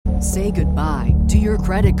Say goodbye to your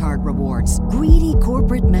credit card rewards. Greedy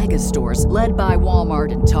corporate mega stores, led by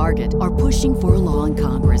Walmart and Target, are pushing for a law in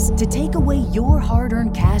Congress to take away your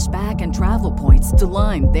hard-earned cash back and travel points to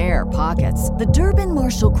line their pockets. The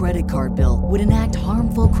Durbin-Marshall credit card bill would enact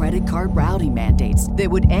harmful credit card routing mandates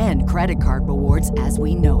that would end credit card rewards as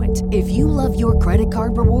we know it. If you love your credit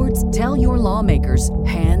card rewards, tell your lawmakers,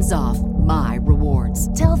 hands off my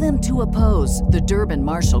rewards. Tell them to oppose the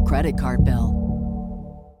Durbin-Marshall credit card bill.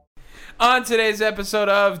 On today's episode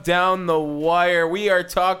of Down the Wire, we are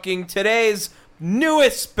talking today's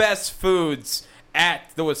newest best foods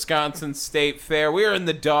at the Wisconsin State Fair. We are in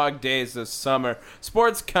the dog days of summer.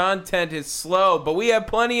 Sports content is slow, but we have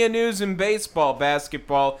plenty of news in baseball,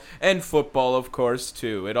 basketball, and football, of course,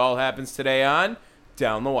 too. It all happens today on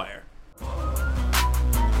Down the Wire.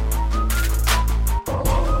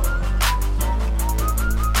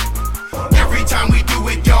 Every time we do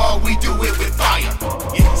it, y'all, we do it with fire.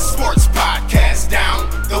 Yeah, sports podcast Down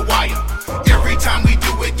the Wire. Every time we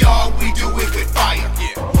do it, y'all, we do it with fire.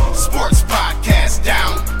 Yeah, sports podcast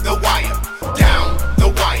Down the Wire. Down the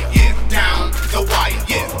Wire. Yeah, Down the Wire.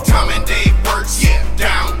 Yeah, Tom and Dave works. Yeah,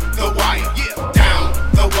 Down the Wire. Yeah, Down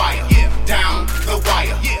the Wire. Yeah, Down the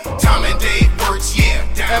Wire. Yeah, Tom and Dave works. Yeah,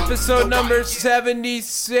 Down Episode the number wire.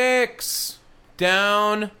 76.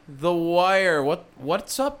 Down the Wire.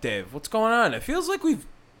 What's up, Dave? What's going on? It feels like we've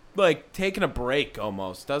taken a break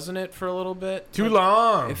almost, doesn't it, for a little bit? Too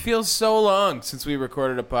long. It feels so long since we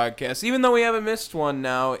recorded a podcast, even though we haven't missed one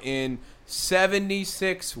now in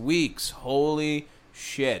 76 weeks. Holy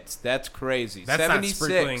shit. That's crazy. That's 76. not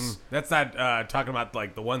sprinkling. That's not talking about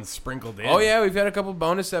like the ones sprinkled in. Oh, yeah, we've had a couple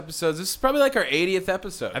bonus episodes. This is probably like our 80th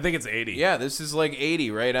episode. I think it's 80. Yeah, this is like 80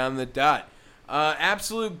 right on the dot.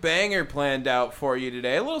 Absolute banger planned out for you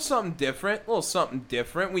today. A little something different.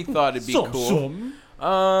 We thought it'd be cool.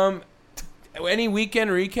 Any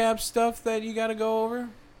weekend recap stuff that you got to go over?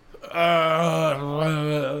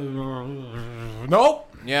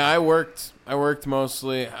 Nope. Yeah, I worked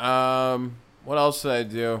mostly. What else did I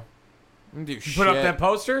do? You put up that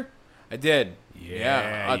poster? I did.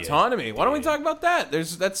 Yeah, Autonomy. Why don't we talk about that?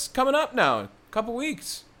 That's coming up now. A couple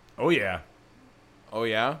weeks. Oh yeah. Oh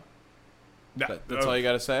yeah. That's all you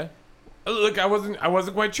got to say? Look, I wasn't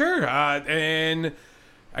quite sure. And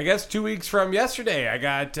I guess 2 weeks from yesterday, I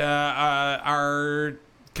got our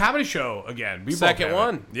comedy show again. We Second both have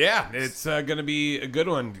one. it. Yeah, it's going to be a good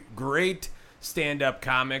one. Great stand-up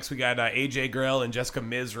comics. We got AJ Grill and Jessica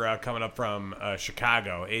Mizra coming up from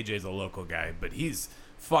Chicago. AJ's a local guy, but he's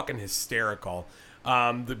fucking hysterical.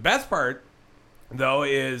 The best part, though,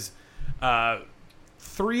 is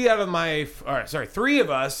three of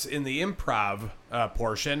us in the improv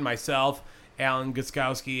portion, myself, Alan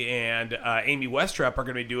Guskowski, and Amy Westrup, are going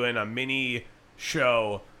to be doing a mini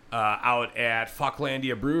show out at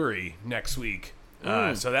Falklandia Brewery next week.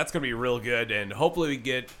 So that's going to be real good, and hopefully we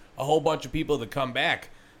get a whole bunch of people to come back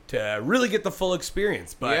to really get the full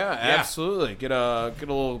experience. But yeah, absolutely. Get a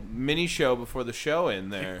little mini show before the show in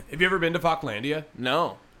there. Have you ever been to Falklandia?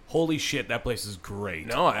 No. Holy shit, that place is great.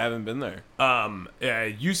 No, I haven't been there.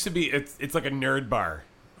 It used to be, it's like a nerd bar.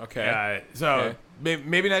 Okay.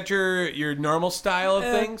 Maybe not your normal style of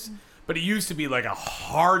things, but it used to be like a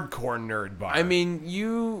hardcore nerd bar. I mean,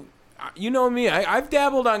 you know me. I've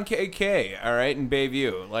dabbled on KK, all right, in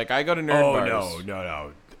Bayview. Like, I go to nerd bars.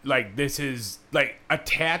 No. Like, this is, like,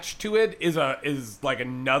 attached to it is like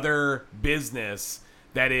another business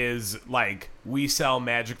that is, like, we sell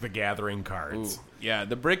Magic the Gathering cards. Ooh, yeah,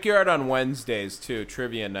 the Brickyard on Wednesdays, too.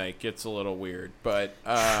 Trivia night gets a little weird, but...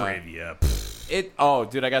 Trivia.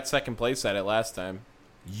 Dude, I got second place at it last time.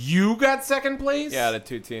 You got second place? Yeah, the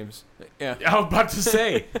two teams. Yeah. I was about to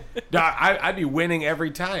say. I'd be winning every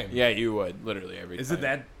time. Yeah, you would. Literally every time. Is it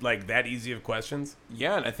that easy of questions?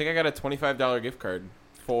 Yeah, and I think I got a $25 gift card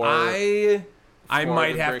for... I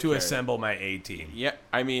might the have to Brickyard. assemble my A team. Yeah,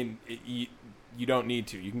 I mean, you don't need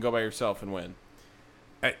to. You can go by yourself and win.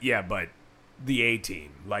 Yeah, but the A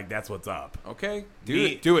team, like, that's what's up. Okay, do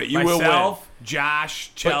it. You will win. Myself,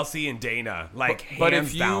 Josh, Chelsea, and Dana, like, but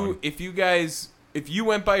hands down. If you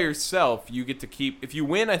went by yourself, you get to keep. If you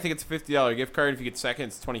win, I think it's a $50 gift card. If you get second,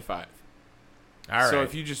 it's $25. All right. So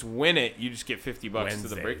if you just win it, you just get $50 Wednesdays. to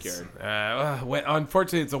the Brickyard.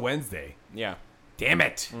 Unfortunately, it's a Wednesday. Yeah. Damn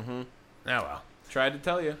it. Mm-hmm. Oh well. Tried to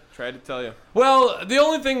tell you. Well, the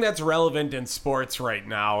only thing that's relevant in sports right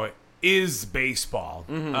now is baseball.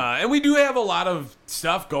 Mm-hmm. And we do have a lot of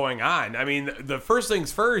stuff going on. I mean, the first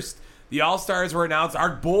things first, the All-Stars were announced.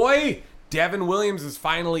 Our boy, Devin Williams is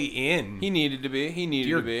finally in. He needed to be.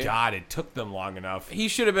 Dear God, it took them long enough. He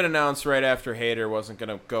should have been announced right after Hader wasn't going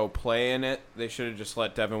to go play in it. They should have just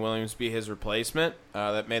let Devin Williams be his replacement.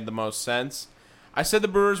 That made the most sense. I said the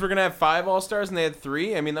Brewers were going to have 5 All-Stars, and they had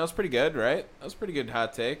 3. I mean, that was pretty good, right? That was a pretty good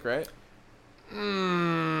hot take, right?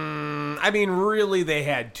 I mean, really, they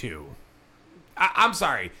had 2. I'm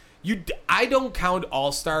sorry. I don't count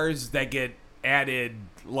All-Stars that get added,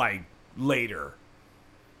 like, later.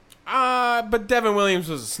 But Devin Williams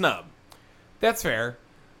was a snub. That's fair.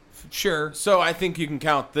 Sure. So I think you can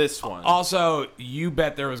count this one. Also, you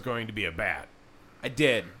bet there was going to be a bat. I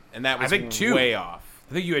did, and that was I think 2. way off.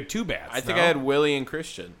 I think you had 2 bats. I think I had Willie and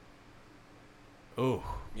Christian. Ooh.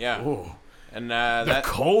 Yeah. Ooh. And the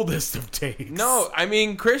coldest of takes. No, I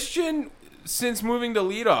mean, Christian, since moving to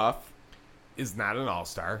leadoff, is not an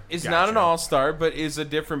all-star. Is not an all-star, but is a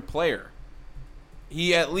different player.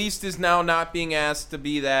 He at least is now not being asked to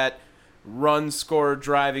be that run scorer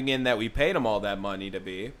driving in that we paid him all that money to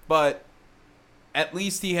be, but at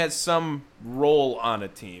least he has some role on a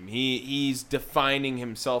team. He's defining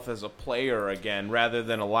himself as a player again rather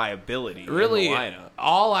than a liability really, in the lineup.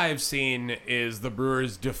 All I've seen is the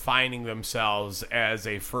Brewers defining themselves as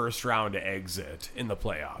a first-round exit in the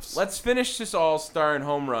playoffs. Let's finish this all-star and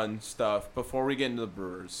home run stuff before we get into the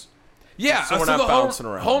Brewers. Yeah, so we're not bouncing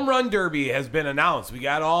around. Home run derby has been announced. We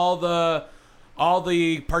got all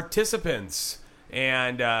the participants,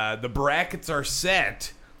 and the brackets are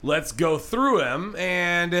set. Let's go through them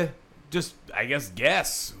and just, I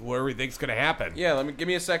guess where we think is going to happen. Yeah, give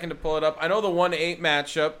me a second to pull it up. I know the 1-8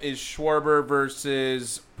 matchup is Schwarber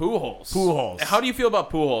versus Pujols. How do you feel about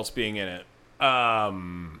Pujols being in it?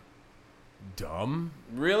 Dumb.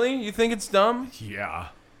 Really? You think it's dumb? Yeah.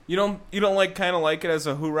 You don't kind of like it as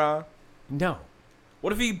a hoorah? No.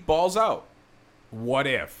 What if he balls out? What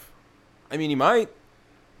if? I mean, he might.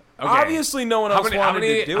 Okay. Obviously, no one else wanted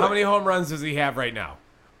to do it. How many home runs does he have right now?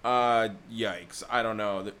 Yikes. I don't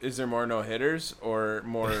know. Is there more no-hitters or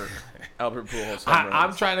more Albert Pujols home runs?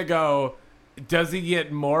 I'm trying to go, does he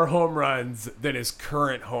get more home runs than his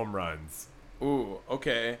current home runs? Ooh,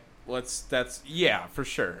 okay. Yeah, for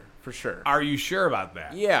sure. For sure. Are you sure about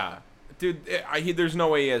that? Yeah. Dude, there's no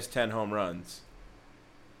way he has 10 home runs.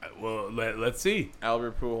 Well, let's see.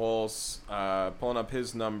 Albert Pujols, pulling up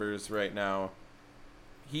his numbers right now.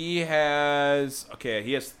 He has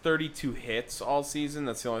 32 hits all season.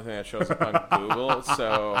 That's the only thing that shows up on Google.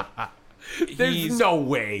 So there's no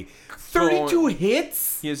way. 32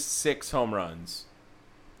 hits? He has 6 home runs.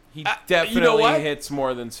 He definitely hits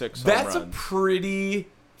more than 6 home runs. That's a pretty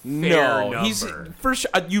fair number. He's for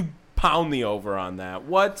sure. You pound the over on that.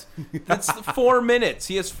 What? That's 4 minutes.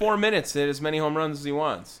 He has 4 minutes to hit as many home runs as he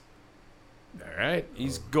wants. All right.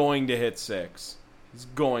 He's going to hit 6. He's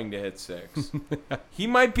going to hit 6. He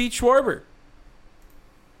might beat Schwarber.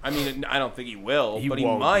 I mean, I don't think he will, but he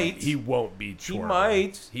might. He won't beat Schwarber. He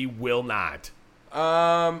might. He will not.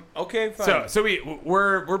 Okay, fine. So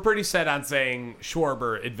we're pretty set on saying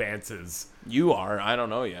Schwarber advances. You are. I don't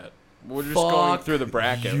know yet. We're just going through the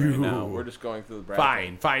bracket right now. We're just going through the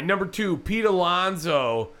bracket. Fine. Number 2, Pete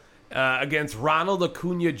Alonso against Ronald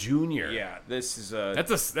Acuna Jr. Yeah, this is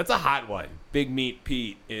that's a hot one. Big Meat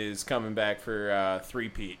Pete is coming back for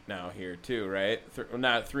 3-peat now here too, right?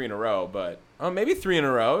 Not 3 in a row, but maybe 3 in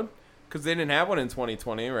a row because they didn't have one in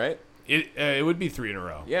 2020, right? It would be 3 in a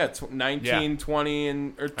row. Yeah, 19,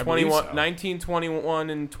 20, or 21, so. 19, 21,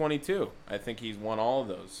 and 22. I think he's won all of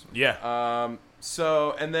those. Yeah.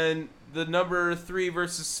 So, and then the number 3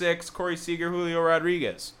 versus 6, Corey Seager, Julio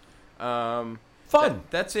Rodriguez. Fun.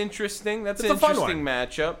 That's interesting. That's an interesting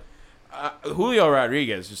matchup. Julio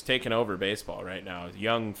Rodriguez is taking over baseball right now.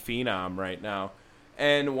 Young phenom right now.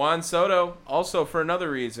 And Juan Soto also for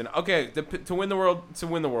another reason. Okay, to win the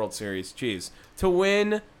World Series. Jeez. To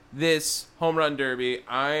win this home run derby,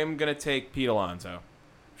 I'm gonna take Pete Alonso.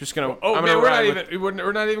 Just gonna.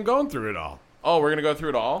 We're not even going through it all. Oh, we're gonna go through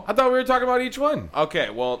it all. I thought we were talking about each one. Okay,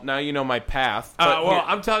 well now you know my path.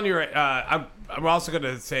 I'm telling you right. I'm also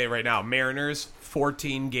gonna say right now, Mariners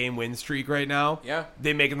 14-game win streak right now. Yeah,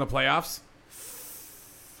 they making the playoffs.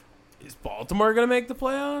 Is Baltimore gonna make the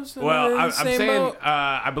playoffs? Well, I'm saying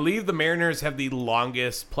I believe the Mariners have the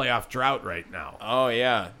longest playoff drought right now. Oh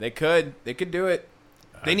yeah, they could do it.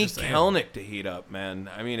 They need Kelenic to heat up, man.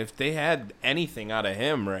 I mean, if they had anything out of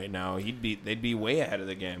him right now, they'd be way ahead of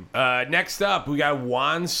the game. Next up, we got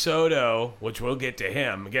Juan Soto, which we'll get to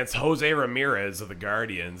him, against Jose Ramirez of the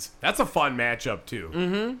Guardians. That's a fun matchup, too.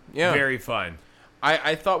 Mm-hmm. Yeah. Very fun.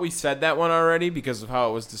 I thought we said that one already because of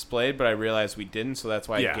how it was displayed, but I realized we didn't, so that's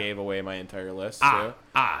why I gave away my entire list. Too.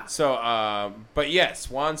 So, but yes,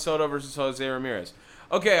 Juan Soto versus Jose Ramirez.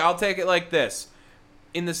 Okay, I'll take it like this.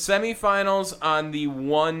 In the semifinals on the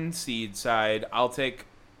 1 seed side, I'll take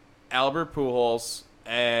Albert Pujols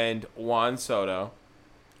and Juan Soto.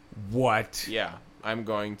 What? Yeah, I'm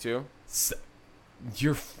going to.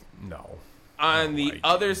 No. On the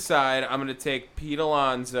other side, I'm going to take Pete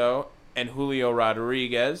Alonso and Julio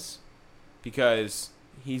Rodriguez because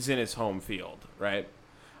he's in his home field, right?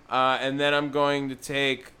 And then I'm going to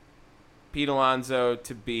take Pete Alonso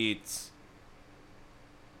to beat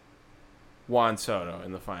Juan Soto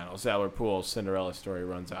in the finals. Albert Pujols' Cinderella story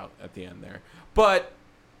runs out at the end there. But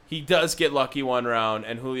he does get lucky one round,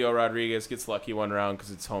 and Julio Rodriguez gets lucky one round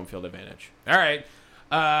because it's home field advantage. All right.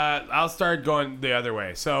 I'll start going the other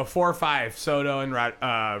way. So 4-5, Soto and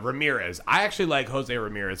Ramirez. I actually like Jose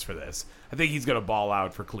Ramirez for this. I think he's going to ball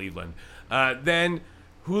out for Cleveland. Then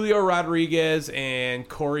Julio Rodriguez and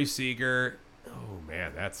Corey Seager. Oh,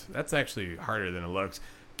 man, that's actually harder than it looks.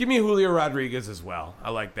 Give me Julio Rodriguez as well. I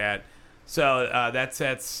like that. So that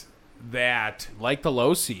sets that. Like the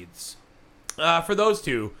low seeds. For those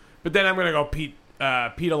two. But then I'm going to go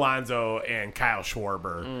Pete Alonso and Kyle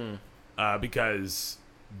Schwarber. Because...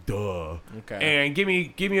 Duh. Okay. And give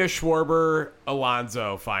me a Schwarber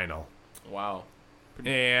Alonso final. Wow.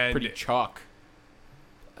 Pretty chalk.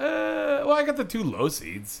 Well, I got the 2 low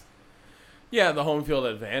seeds. Yeah, the home field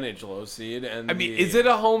advantage low seed, and I mean, is it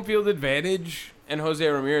a home field advantage? And Jose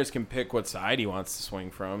Ramirez can pick what side he wants to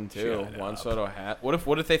swing from too. Shut Juan up. Soto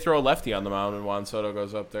What if they throw a lefty on the mound and Juan Soto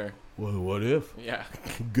goes up there? Well, what if? Yeah.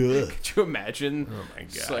 Good. Could you imagine? Oh my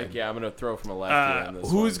It's God. like, yeah, I'm gonna throw from a lefty on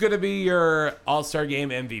this. Who's going to be your All-Star Game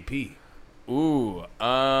MVP? Ooh.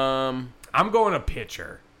 I'm going a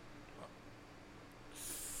pitcher.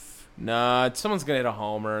 Nah, someone's gonna hit a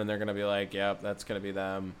homer and they're gonna be like, "Yep, that's gonna be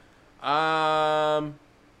them."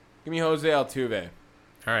 Give me Jose Altuve.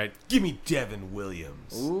 All right. Give me Devin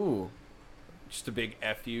Williams. Ooh, just a big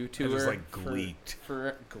FU to I her. just, like, gleeked.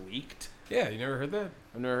 For gleeked. Yeah, you never heard that?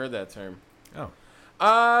 I've never heard that term. Oh.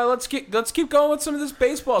 Let's keep going with some of this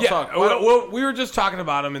baseball Yeah, talk. well, we were just talking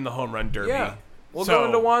about him in the home run derby. Yeah, we'll go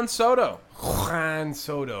into Juan Soto. Juan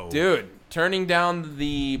Soto. Dude, turning down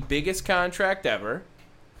the biggest contract ever.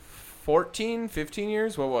 15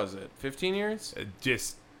 years? What was it? 15 years?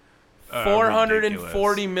 Just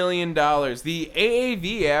 $440 million. The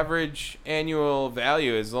AAV average annual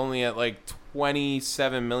value is only at like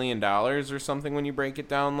 $27 million or something when you break it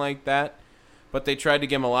down like that. But they tried to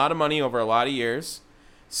give him a lot of money over a lot of years.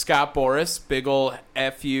 Scott Boras, big ol'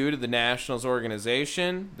 FU to the Nationals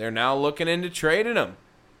organization. They're now looking into trading him.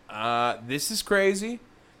 This is crazy.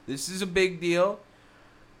 This is a big deal.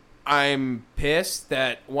 I'm pissed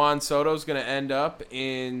that Juan Soto's going to end up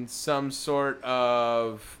in some sort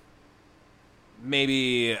of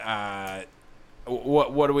maybe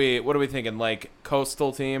what are we thinking? Like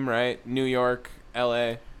coastal team, right? New York,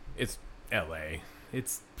 LA. It's LA.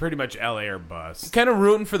 It's pretty much LA or bust. Kind of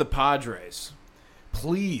rooting for the Padres.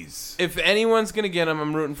 Please. If anyone's going to get him,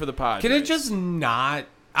 I'm rooting for the Padres. Can it just not?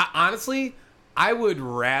 Honestly, I would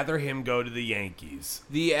rather him go to the Yankees.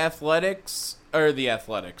 The Athletic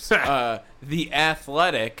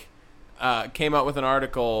came out with an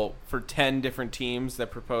article for 10 different teams that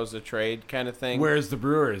proposed a trade kind of thing. Where's the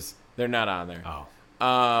Brewers? They're not on there.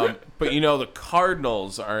 Oh. But the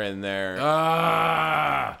Cardinals are in there.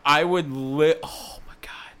 I would oh my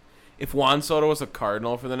God. If Juan Soto was a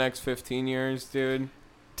Cardinal for the next 15 years, dude,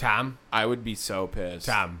 Tom, I would be so pissed.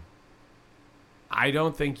 Tom, I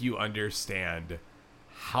don't think you understand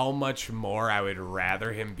how much more I would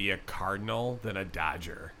rather him be a Cardinal than a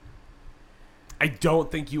Dodger. I don't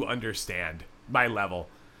think you understand my level.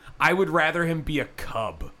 I would rather him be a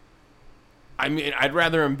Cub. I mean, I'd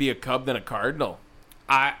rather him be a Cub than a Cardinal.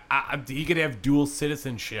 He could have dual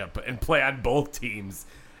citizenship and play on both teams,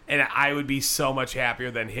 and I would be so much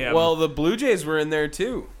happier than him. Well, the Blue Jays were in there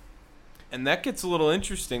too, and that gets a little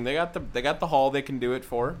interesting. They got the haul they can do it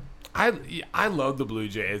for. I love the Blue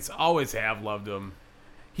Jays. Always have loved them.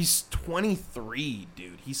 He's 23,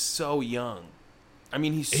 dude. He's so young. I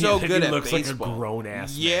mean, he's so good at looks baseball. like a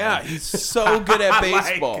grown-ass Yeah, man. he's so good at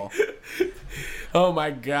baseball. Oh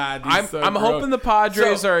my God! I'm hoping the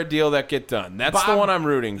Padres are a deal that get done. That's the one I'm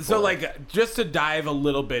rooting for. So, just to dive a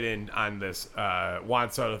little bit in on this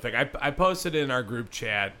Juan Soto thing, I posted in our group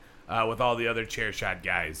chat with all the other Chair Shot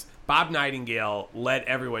guys. Bob Nightingale let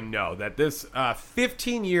everyone know that this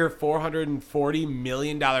 15-year, $440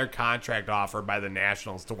 million contract offer by the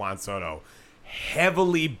Nationals to Juan Soto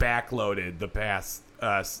heavily backloaded the past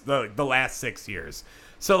the last 6 years.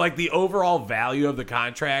 So, the overall value of the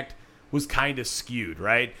contract was kind of skewed,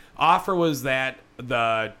 right? Offer was that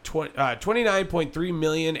the 29.3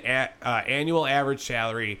 million annual average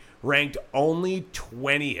salary ranked only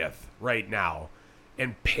 20th right now,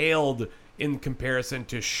 and paled in comparison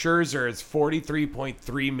to Scherzer's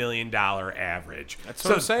 $43.3 million average. That's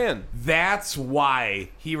what I'm saying. That's why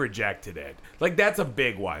he rejected it. Like, that's a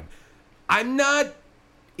big one. I'm not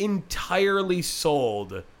entirely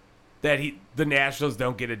sold that the Nationals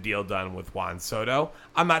don't get a deal done with Juan Soto.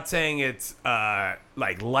 I'm not saying it's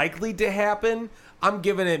likely to happen. I'm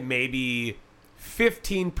giving it maybe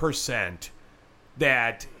 15%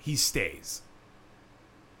 that he stays.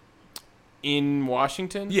 In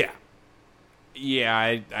Washington? Yeah. Yeah,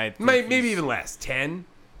 I think Maybe even less. 10?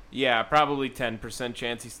 Yeah, probably 10%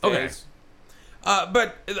 chance he stays. Okay.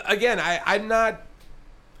 But again, I'm not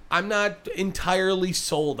entirely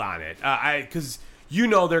sold on it. Because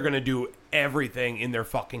they're going to do everything in their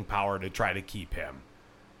fucking power to try to keep him.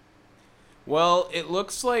 Well, it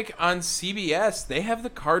looks like on CBS they have the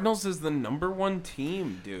Cardinals as the number 1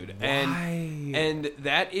 team, dude. Why? And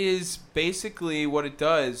that is basically what it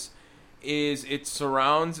does. Is it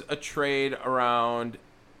surrounds a trade around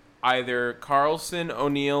either Carlson,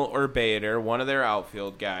 O'Neill, or Bader, one of their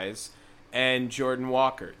outfield guys, and Jordan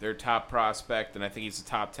Walker, their top prospect, and I think he's a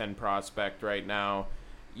top 10 prospect right now.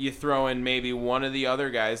 You throw in maybe one of the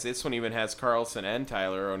other guys. This one even has Carlson and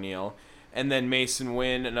Tyler O'Neill. And then Mason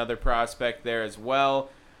Wynn, another prospect there as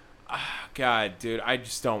well. God, dude, I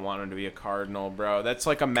just don't want him to be a Cardinal, bro. That's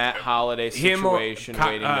like a Matt Holliday situation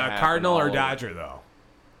waiting to happen. Cardinal or Dodger, though?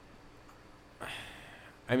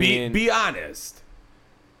 I mean, be honest.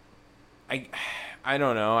 I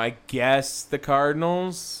don't know. I guess the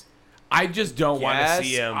Cardinals. I just don't want to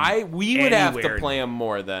see him. We would have to play him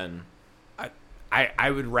more then.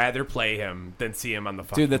 I would rather play him than see him on the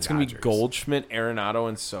fucking Dude, that's Dodgers. gonna be Goldschmidt, Arenado,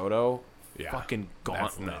 and Soto. Yeah. Fucking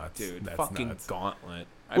gauntlet, That's nuts. dude. That's Fucking nuts. gauntlet.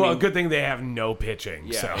 I mean, good thing they have no pitching.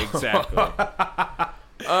 Yeah, so. exactly.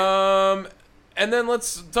 And then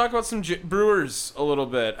let's talk about some Brewers a little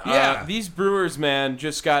bit. Yeah. These Brewers, man,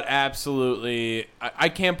 just got absolutely... I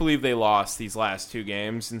can't believe they lost these last 2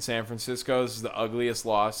 games in San Francisco. This is the ugliest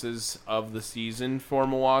losses of the season for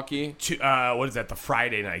Milwaukee. What is that, the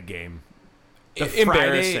Friday night game?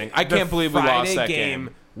 Embarrassing. I can't believe we lost that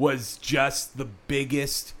game. Was just the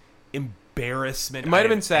biggest embarrassment. It might have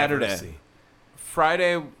been I've Saturday. ever seen.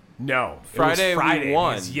 Friday... No. Friday, it was Friday we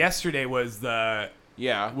won. because yesterday was the...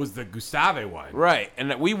 Yeah. Was the Gustave one. Right.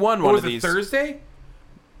 And we won What one was of it, these. Thursday?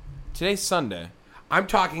 Today's Sunday. I'm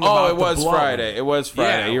talking about it was the blown. Friday. It was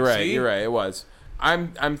Friday. Yeah, You're right. see? You're right. It was.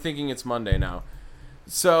 I'm thinking it's Monday now.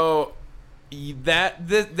 So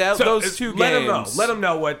those 2 games. Let them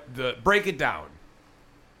know break it down.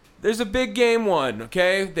 There's a big game 1,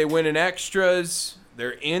 okay? They win in extras.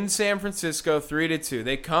 They're in San Francisco 3-2.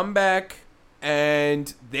 They come back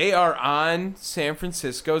and they are on San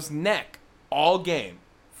Francisco's neck all game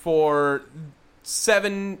for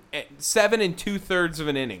 7 2/3 of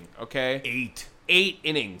an inning, okay? 8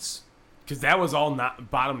 innings. Because that was all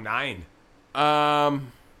bottom 9.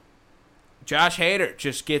 Josh Hader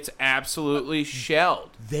just gets absolutely shelled.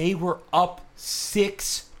 They were up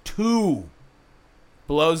 6-2.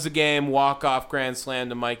 Blows the game, walk-off grand slam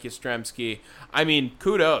to Mike Yastrzemski. I mean,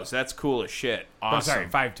 kudos. That's cool as shit. Awesome.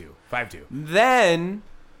 I'm sorry, 5-2. Then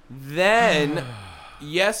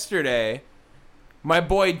yesterday, my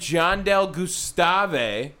boy John Del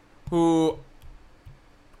Gustave, who,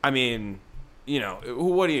 I mean,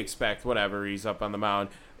 what do you expect? Whatever, he's up on the mound.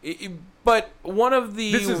 But one of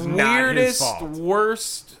the weirdest,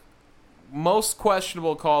 worst, most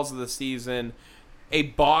questionable calls of the season, a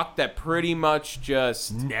balk that pretty much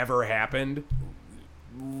just never happened,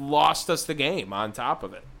 lost us the game on top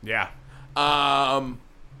of it. Yeah. And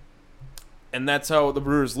that's how the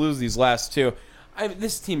Brewers lose these last 2.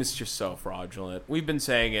 This team is just so fraudulent. We've been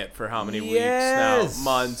saying it for how many weeks now?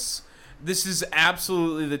 Months. This is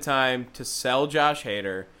absolutely the time to sell Josh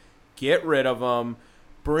Hader, get rid of him,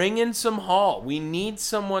 bring in some Hall. We need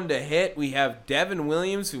someone to hit. We have Devin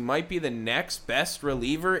Williams, who might be the next best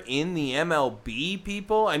reliever in the MLB,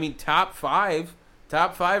 people. I mean, top five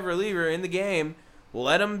reliever in the game.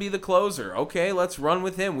 Let him be the closer. Okay, let's run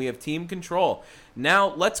with him. We have team control.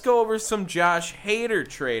 Now, let's go over some Josh Hader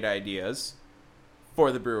trade ideas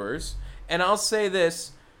for the Brewers. And I'll say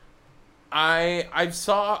this. I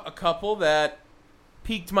saw a couple that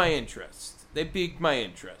piqued my interest. They piqued my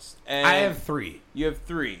interest. And I have 3. You have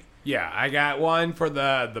 3. Yeah, I got one for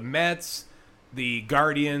the Mets, the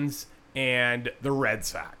Guardians, and the Red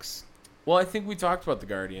Sox. Well, I think we talked about the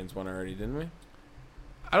Guardians one already, didn't we?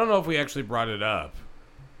 I don't know if we actually brought it up.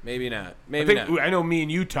 Maybe not. I Maybe think not. I know me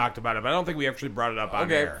and you talked about it, but I don't think we actually brought it up on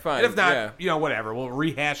Okay, air. fine, And if not, yeah. whatever. We'll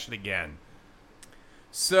rehash it again.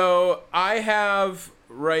 So I have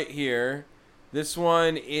right here. This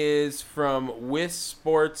one is from With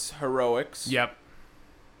Sports Heroics. Yep.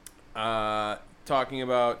 Talking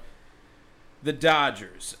about the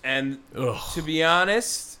Dodgers. And Ugh. to be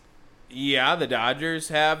honest, yeah, the Dodgers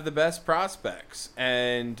have the best prospects.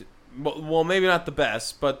 And, well, maybe not the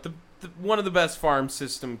best, but one of the best farm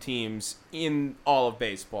system teams in all of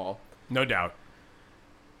baseball. No doubt.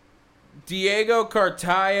 Diego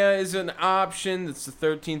Cartaya is an option. That's the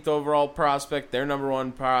 13th overall prospect, their number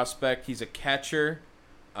one prospect. He's a catcher.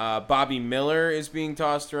 Bobby Miller is being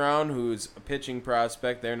tossed around, who's a pitching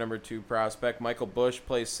prospect, their number 2 prospect. Michael Bush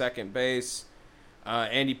plays second base.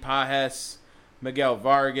 Andy Pajes, Miguel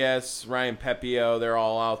Vargas, Ryan Pepio, they're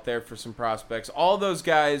all out there for some prospects. All those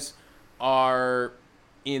guys are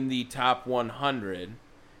in the top 100,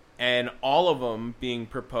 and all of them being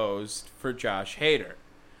proposed for Josh Hader.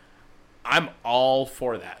 I'm all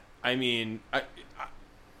for that. I mean,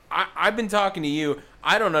 I've been talking to you.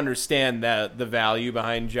 I don't understand the value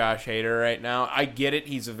behind Josh Hader right now. I get it.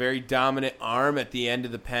 He's a very dominant arm at the end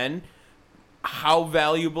of the pen. How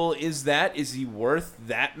valuable is that? Is he worth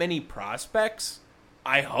that many prospects?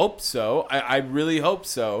 I hope so. I really hope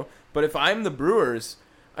so. But if I'm the Brewers,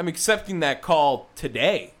 I'm accepting that call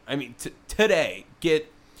today. I mean, today.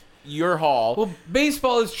 Get your haul. Well,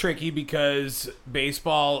 baseball is tricky because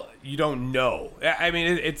baseball, you don't know. I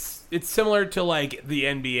mean, it's similar to like the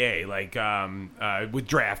NBA, like with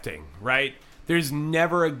drafting, right? There's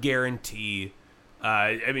never a guarantee.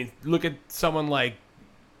 I mean, look at someone like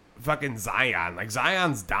fucking Zion. Like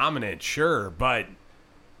Zion's dominant, sure, but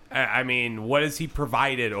I mean, what has he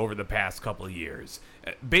provided over the past couple of years?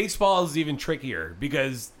 Baseball is even trickier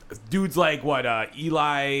because dudes like not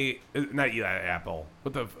Eli Apple,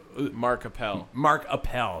 what the Mark Appel. Mark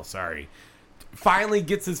Appel, sorry, finally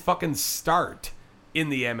gets his fucking start in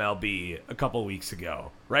the MLB a couple weeks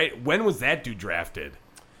ago, right? When was that dude drafted?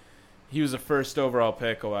 He was a first overall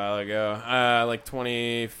pick a while ago, like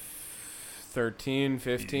 2013,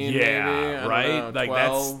 15, maybe. I don't right. know, Like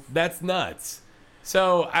 12. that's nuts.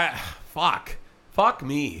 So fuck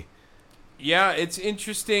me. Yeah, it's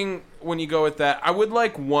interesting when you go with that. I would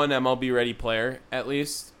like one MLB ready player at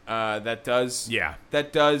least. That does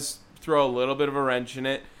throw a little bit of a wrench in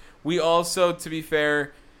it. We also, to be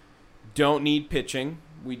fair, don't need pitching.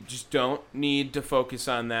 We just don't need to focus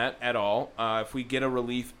on that at all. If we get a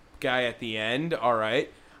relief guy at the end, all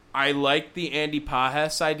right. I like the Andy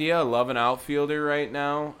Pajes idea. I love an outfielder right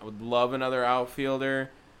now. I would love another outfielder.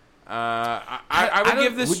 I would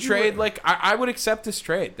give this trade, I would accept this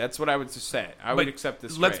trade. That's what I would just say. I would accept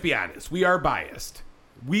this trade. Let's be honest. We are biased.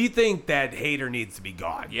 We think that Hader needs to be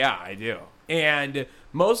gone. Yeah, I do. And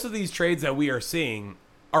most of these trades that we are seeing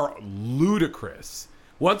are ludicrous.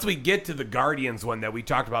 Once we get to the Guardians one that we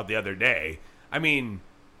talked about the other day, I mean,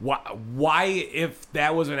 why if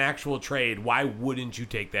that was an actual trade, why wouldn't you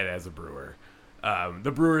take that as a Brewer?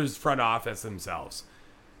 The Brewers front office themselves.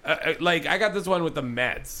 Like, I got this one with the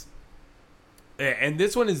Mets. And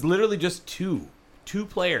this one is literally just two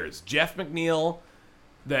players. Jeff McNeil,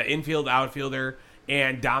 the infield outfielder,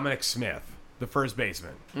 and Dominic Smith, the first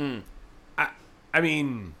baseman. I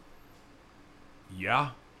mean,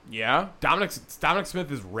 yeah. Yeah? Dominic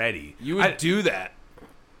Smith is ready. You would do that.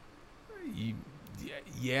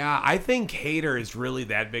 Yeah, I think Hader is really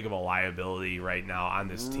that big of a liability right now on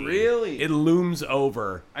this team. Really? It looms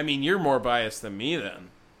over. I mean, you're more biased than me then.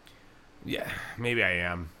 Yeah, maybe I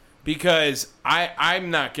am. Because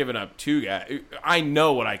I'm not giving up 2 guys. I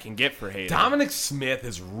know what I can get for Hader. Dominic Smith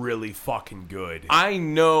is really fucking good. I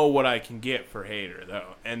know what I can get for Hader,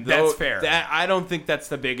 though. And that's fair. I don't think that's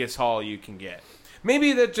the biggest haul you can get.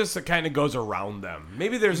 Maybe that just kind of goes around them.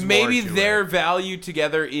 Maybe there's Maybe more to their it. value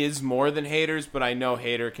together is more than Hader's, but I know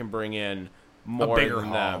Hader can bring in more bigger than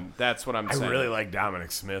haul. them. That's what I'm saying. I really like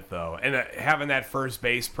Dominic Smith, though. And having that first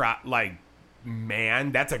base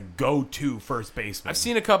man, that's a go-to first baseman. I've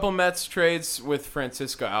seen a couple Mets trades with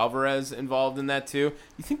Francisco Alvarez involved in that, too.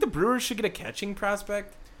 You think the Brewers should get a catching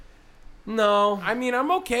prospect? No. I mean,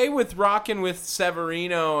 I'm okay with rocking with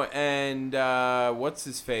Severino and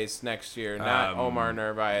what's-his-face next year. Not Omar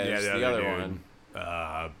Narvaez, the other one.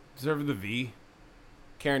 Serve the V.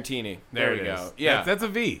 Carantini. There we it is. go. Yeah. That's a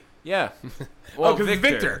V. Yeah. Well, because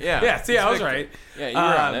Victor. Yeah. See, I was Victor. right. Yeah, you were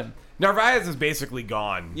on it. Narvaez is basically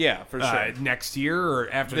gone. Yeah, for sure. Next year or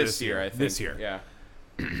after this year? I think. This year. Yeah.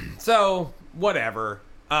 So, whatever.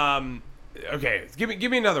 Okay, give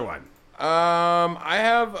me another one. I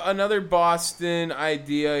have another Boston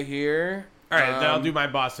idea here. All right, then I'll do my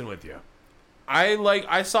Boston with you.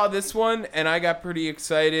 I saw this one and I got pretty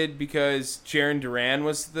excited because Jaron Duran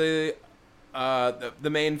was the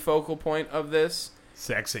main focal point of this.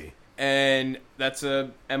 Sexy. And that's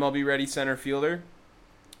a MLB ready center fielder.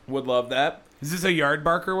 Would love that. Is this a yard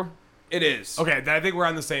barker? It is. Okay, I think we're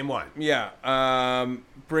on the same one. Yeah.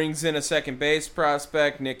 Brings in a second base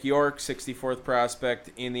prospect, Nick York, 64th prospect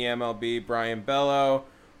in the MLB. Brian Bello,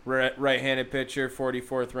 right-handed pitcher,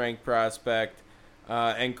 44th ranked prospect.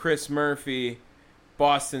 And Chris Murphy,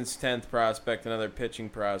 Boston's 10th prospect, another pitching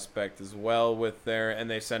prospect as well with there. And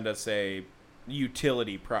they send us a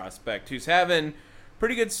utility prospect who's having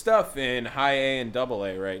pretty good stuff in high A and double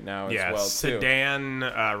A right now as well, too. Sedan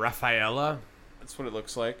Rafaela. That's what it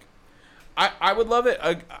looks like. I would love it.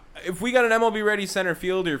 If we got an MLB-ready center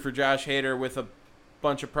fielder for Josh Hader with a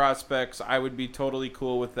bunch of prospects, I would be totally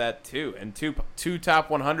cool with that, too. And two top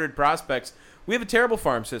 100 prospects. We have a terrible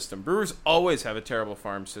farm system. Brewers always have a terrible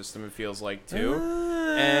farm system, it feels like, too.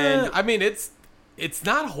 And I mean, it's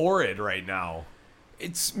not horrid right now.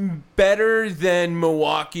 It's better than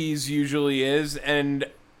Milwaukee's usually is, and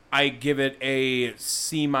I give it a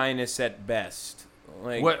C- at best.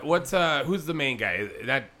 Like, what's who's the main guy?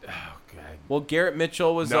 That God. Well, Garrett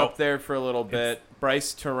Mitchell was up there for a little bit.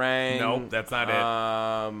 Bryce Terang. Nope, that's not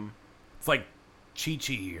it. It's like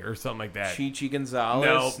Chichi or something like that. Chichi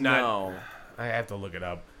Gonzalez. No. I have to look it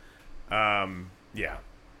up. Yeah,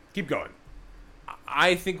 keep going.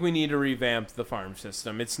 I think we need to revamp the farm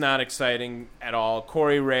system. It's not exciting at all.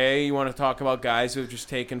 Corey Ray, you want to talk about guys who have just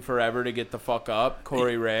taken forever to get the fuck up?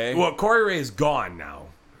 Corey Ray. Well, Corey Ray is gone now.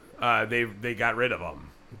 They got rid of him.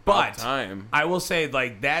 But I will say,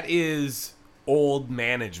 like, that is old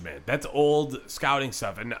management. That's old scouting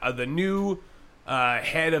stuff. And the new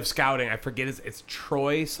head of scouting, I forget, it's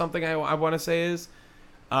Troy something I want to say is.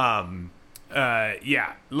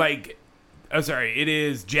 Yeah, like, I'm sorry, it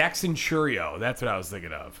is Jackson Churio. That's what I was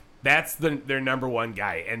thinking of. That's their number one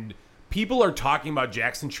guy. And people are talking about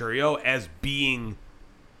Jackson Churio as being,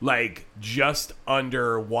 like, just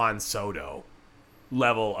under Juan Soto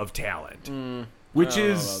level of talent. Which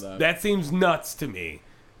is, that seems nuts to me.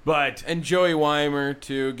 But and Joey Weimer,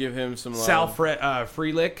 too, give him some love. Sal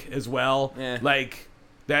Frelick as well. Like,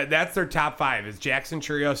 that's their top five. Is Jackson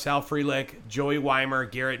Churio, Sal Frelick, Joey Weimer,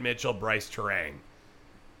 Garrett Mitchell, Bryce Terang.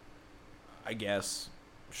 I guess.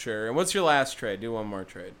 Sure. And what's your last trade? Do one more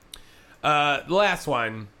trade. The last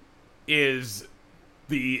one is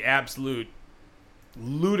the absolute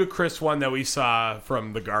ludicrous one that we saw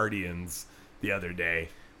from the Guardians the other day,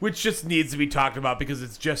 which just needs to be talked about because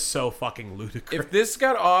it's just so fucking ludicrous. If this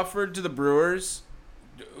got offered to the Brewers,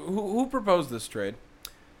 who proposed this trade?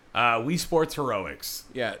 We Sports Heroics.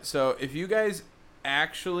 Yeah, so if you guys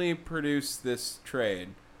actually produce this trade,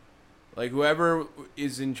 like, whoever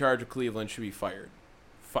is in charge of Cleveland should be fired.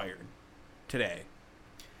 Fired. Today.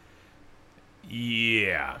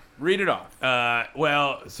 Yeah. Read it off.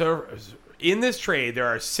 Well, so in this trade, there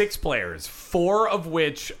are 6 players, 4 of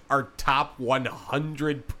which are top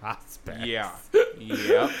 100 prospects. Yeah.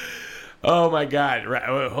 Yep. Oh, my God. Right.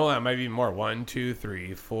 Hold on. It might be more. 1, 2,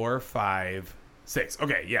 3, 4, 5, 6.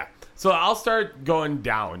 Okay, yeah. So I'll start going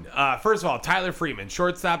down. First of all, Tyler Freeman,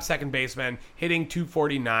 shortstop, second baseman, hitting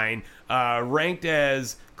 .249, ranked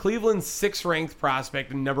as Cleveland's 6th ranked prospect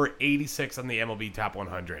and number 86 on the MLB Top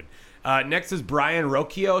 100. Next is Brian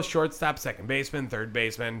Rocchio, shortstop, second baseman, third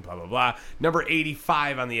baseman, blah, blah, blah. Number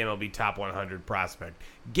 85 on the MLB Top 100 prospect.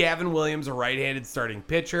 Gavin Williams, a right-handed starting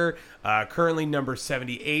pitcher, currently number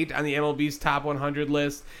 78 on the MLB's Top 100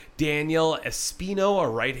 list. Daniel Espino, a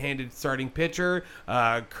right-handed starting pitcher,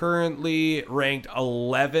 currently ranked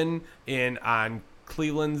 11 on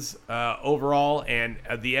Cleveland's overall, and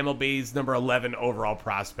the MLB's number 11 overall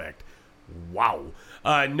prospect. Wow.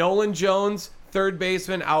 Nolan Jones, third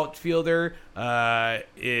baseman, outfielder,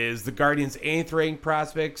 is the Guardians' 8th ranked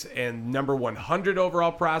prospects and number 100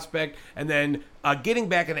 overall prospect. And then getting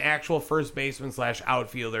back an actual first baseman /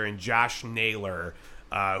 outfielder in Josh Naylor,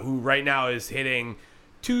 who right now is hitting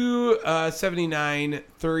 .279,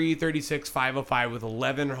 336, 505 with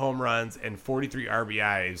 11 home runs and 43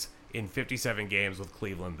 RBIs in 57 games with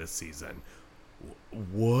Cleveland this season.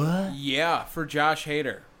 What? Yeah, for Josh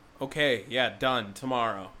Hader. Okay, yeah, done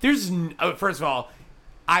tomorrow. There's first of all,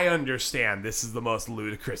 I understand this is the most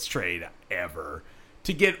ludicrous trade ever.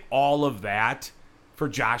 To get all of that for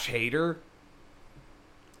Josh Hader,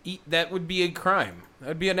 that would be a crime. That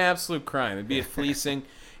would be an absolute crime. It'd be a fleecing.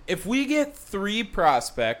 If we get 3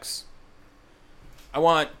 prospects, I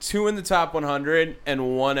want 2 in the top 100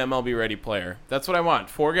 and 1 MLB ready player. That's what I want.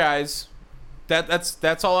 4 guys.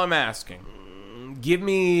 That's all I'm asking. Give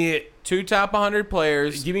me 2 top 100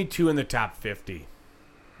 players. Give me 2 in the top 50.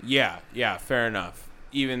 Yeah, fair enough.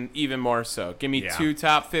 Even more so. Give me Yeah. 2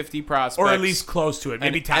 top 50 prospects. Or at least close to it.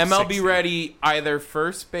 Maybe And top MLB 60. ready either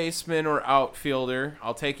first baseman or outfielder.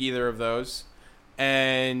 I'll take either of those.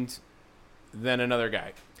 And then another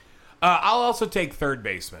guy. I'll also take third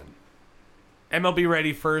baseman. MLB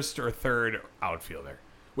ready first or third outfielder.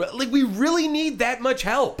 Well, like, we really need that much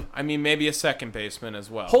help. I mean, maybe a second baseman as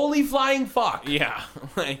well. Holy flying fuck. Yeah.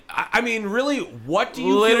 Like, I mean, really, what do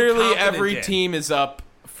you literally feel confident every in? team is up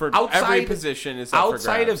for every position is up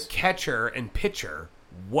outside for grabs. of catcher and pitcher.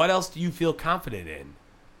 What else do you feel confident in?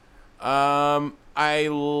 I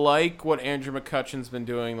like what Andrew McCutcheon's been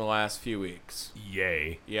doing the last few weeks.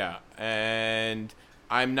 Yay. Yeah, and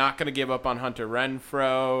I'm not going to give up on Hunter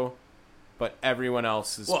Renfroe, but everyone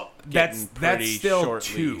else is getting pretty that's still short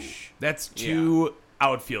two. leash. That's two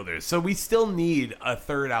outfielders. So we still need a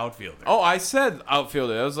third outfielder. Oh, I said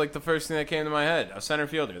outfielder. That was like the first thing that came to my head. A center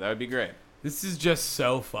fielder. That would be great. This is just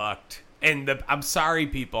so fucked. And I'm sorry,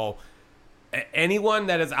 people. Anyone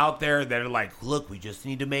that is out there that are like, look, we just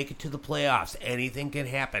need to make it to the playoffs. Anything can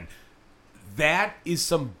happen. That is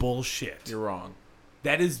some bullshit. You're wrong.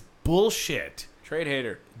 That is bullshit. Trade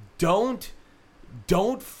hater. Don't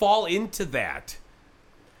fall into that.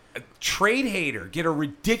 Trade hater. Get a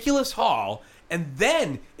ridiculous haul. And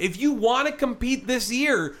then, if you want to compete this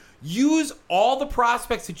year, use all the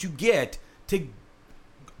prospects that you get to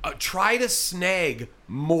try to snag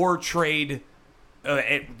more trade,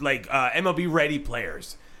 MLB ready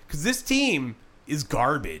players. Because this team is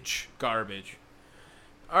garbage. Garbage.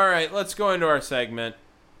 All right, let's go into our segment.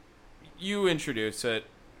 You introduce it.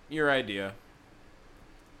 Your idea.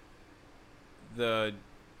 The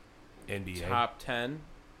NBA. top 10.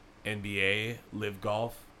 NBA, Live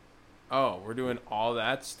Golf. Oh, we're doing all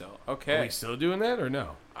that still. Are Okay. we still doing that or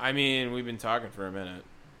no? I mean, we've been talking for a minute.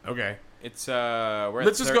 Okay. It's we're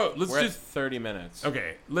Let's just go- let's we're just- at 30 minutes.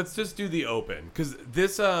 Okay, let's just do the open. Because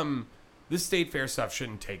this state fair stuff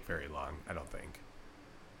shouldn't take very long, I don't think.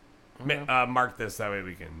 Mark this, that way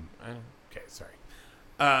we can... Okay, sorry.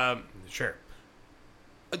 Sure.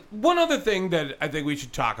 One other thing that I think we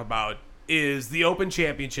should talk about is the Open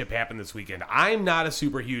Championship happened this weekend. I'm not a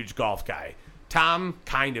super huge golf guy. Tom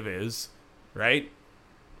kind of is, right?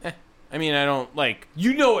 I mean, I don't like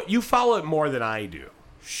You know it. You follow it more than I do.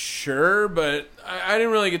 sure, but I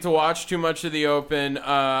didn't really get to watch too much of the Open.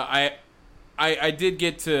 I did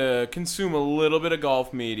get to consume a little bit of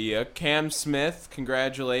golf media. Cam Smith,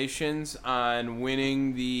 congratulations on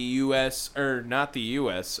winning the U.S. or not the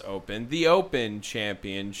U.S. Open, the Open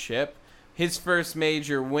Championship. His first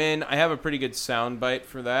major win. I have a pretty good soundbite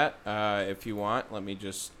for that. If you want, let me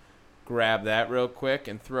just grab that real quick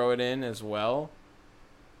and throw it in as well.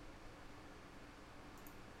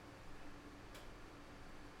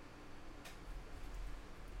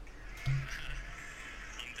 I'm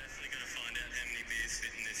definitely going to find out how many beers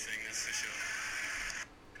fit in this thing, that's for sure.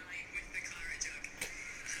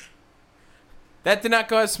 That did not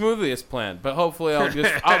go as smoothly as planned, but hopefully I'll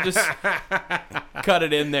just cut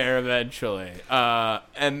it in there eventually.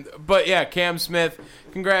 But yeah, Cam Smith,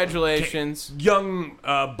 congratulations. Young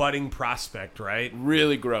budding prospect, right?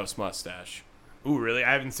 Really gross mustache. Ooh, really?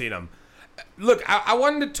 I haven't seen him. Look, I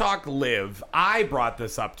wanted to talk Live. I brought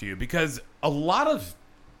this up to you because a lot of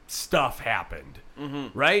stuff happened,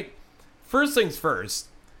 right? First things first,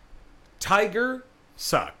 Tiger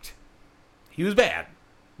sucked. He was bad.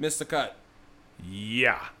 Missed the cut.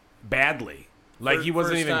 Yeah, badly. Like, he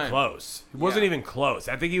wasn't First even time. close. He wasn't Yeah. even close.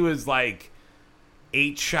 I think he was like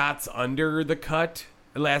 8 shots under the cut,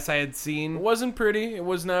 last I had seen. It wasn't pretty. It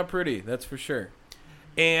was not pretty. That's for sure.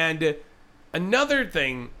 And another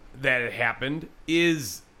thing that had happened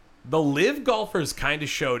is the Live golfers kind of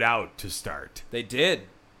showed out to start. They did.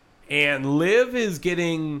 And Live is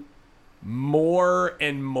getting more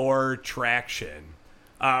and more traction.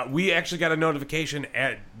 We actually got a notification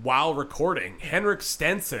while recording. Henrik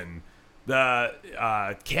Stenson, the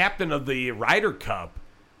captain of the Ryder Cup,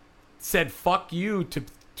 said "fuck you"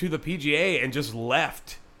 to the PGA and just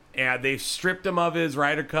left. And they stripped him of his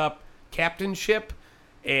Ryder Cup captainship.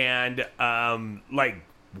 And like,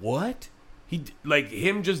 what?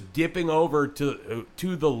 Him just dipping over to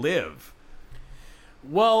the Live.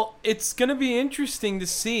 Well, it's going to be interesting to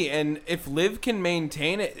see, and if Liv can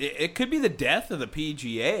maintain it, it could be the death of the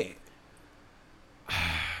PGA.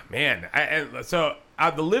 Man,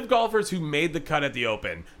 the Live golfers who made the cut at the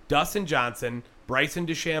Open: Dustin Johnson, Bryson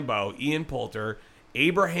DeChambeau, Ian Poulter,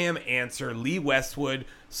 Abraham Answer, Lee Westwood,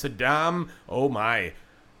 Saddam,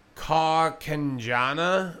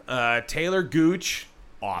 Kanjana, Taylor Gooch,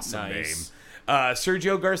 awesome Nice. name,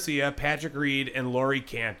 Sergio Garcia, Patrick Reed, and Laurie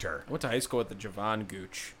Cantor. I went to high school with the Javon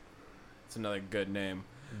Gooch. It's another good name.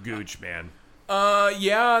 Gooch, man.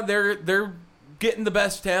 Yeah, they're getting the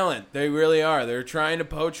best talent. They really are. They're trying to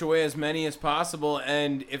poach away as many as possible,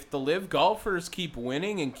 and if the live golfers keep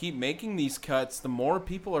winning and keep making these cuts, the more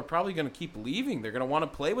people are probably going to keep leaving. They're going to want to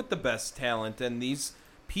play with the best talent, and these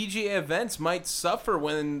PGA events might suffer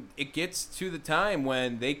when it gets to the time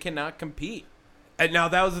when they cannot compete. And now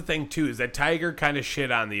that was the thing too, is that Tiger kind of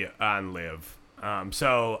shit on live.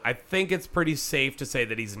 So I think it's pretty safe to say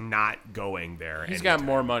that he's not going there. He's got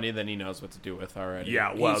more money than he knows what to do with already.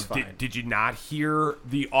 Yeah, well, He's fine. did you not hear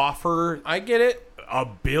the offer? I get it.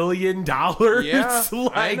 $1 billion? Yeah,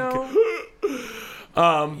 like, I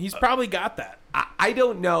know. He's probably got that. I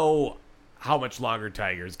don't know how much longer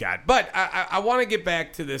Tiger's got, but I want to get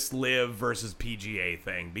back to this live versus PGA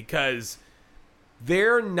thing, because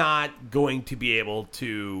they're not going to be able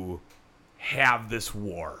to have this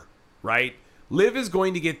war, right? Liv is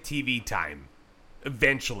going to get TV time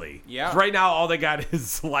eventually. Yeah. Right now, all they got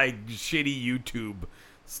is like shitty YouTube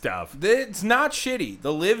stuff. It's not shitty.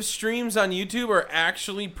 The live streams on YouTube are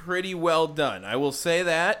actually pretty well done. I will say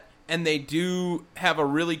that. And they do have a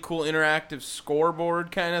really cool interactive scoreboard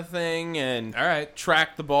kind of thing, and All right.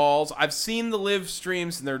 track the balls. I've seen the live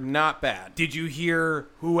streams, and they're not bad. Did you hear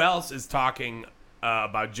who else is talking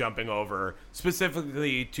about jumping over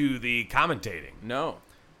specifically to the commentating? No.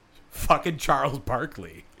 Fucking Charles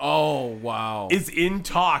Barkley Oh, wow. is in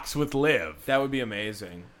talks with Liv. That would be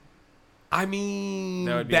amazing. I mean,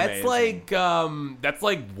 That would be that's amazing. that's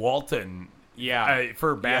like Walton, Yeah.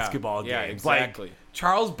 for basketball Yeah, games. exactly. Like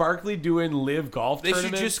Charles Barkley doing live golf They should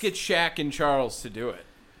tournaments. just get Shaq and Charles to do it.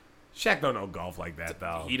 Shaq don't know golf like that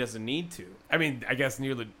though. He doesn't need to. I mean, I guess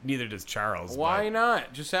neither does Charles. Why but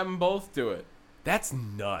not? Just have them both do it. That's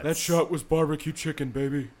nuts. was barbecue chicken,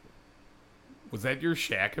 baby. Was that your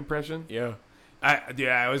Shaq impression? Yeah.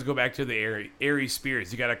 I always go back to the Ari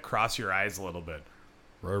Spears. You got to cross your eyes a little bit.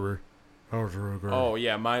 Oh,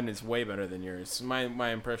 yeah, mine is way better than yours.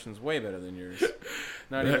 My impression's way better than yours.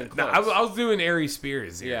 Not even No, close. I was doing Ari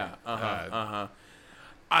Spears here. Yeah.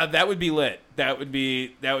 That would be lit. That would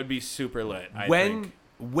be super lit. I think.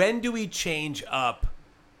 When do we change up?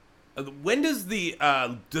 When does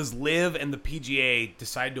does Liv and the PGA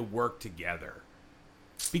decide to work together?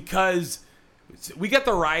 Because we got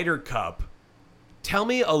the Ryder Cup. Tell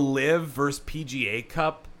me a Liv versus PGA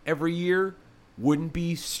Cup every year wouldn't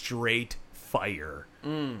be straight fire.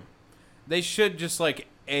 They should just like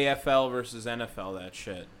AFL versus NFL that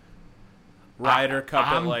shit. Ryder Cup.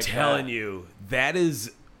 I'm telling you, that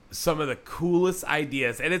is some of the coolest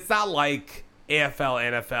ideas, and it's not like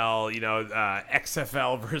AFL, NFL,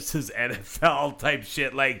 XFL versus NFL type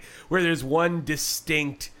shit, like where there's one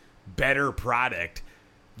distinct better product.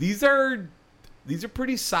 These are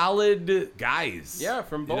pretty solid guys. Yeah,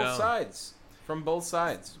 from both sides. From both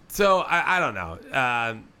sides. So I don't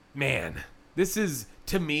know, man. This is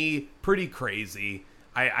to me pretty crazy.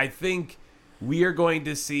 I think we are going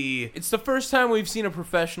to see. It's the first time we've seen a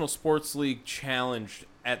professional sports league challenged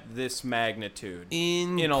at this magnitude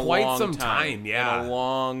in a quite long some time. Yeah, in a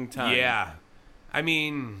long time. Yeah, I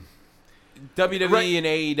mean, WWE Right. and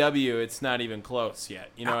AEW, it's not even close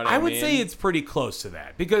yet. You know what I mean? I would say it's pretty close to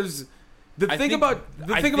that, because I thing think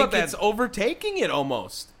about that, it's overtaking it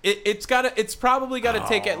almost. It's probably got to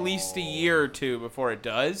take at least a year or two before it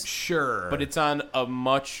does. sure, But it's on a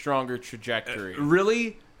much stronger trajectory.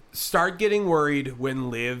 really start getting worried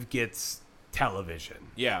when Liv gets television.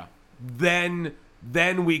 Yeah.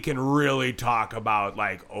 Then we can really talk about,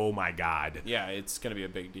 like, oh my god. Yeah, it's going to be a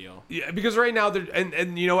big deal. Yeah, because right now they're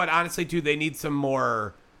and you know what, honestly too, they need some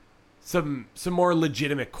more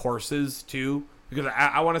legitimate courses too, because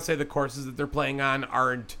I want to say the courses that they're playing on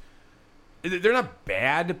they're not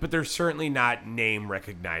bad, but they're certainly not name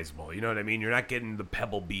recognizable. You know what I mean? You're not getting the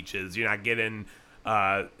Pebble Beaches. You're not getting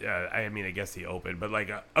I guess the Open, but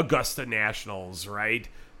like Augusta Nationals, right?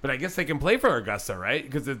 But I guess they can play for Augusta, right?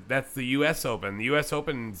 Because that's the U.S. Open. The U.S.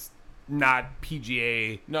 Open's not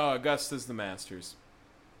PGA. No, Augusta's the Masters.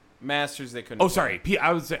 Masters they couldn't. Oh, sorry.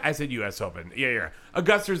 I said U.S. Open. Yeah.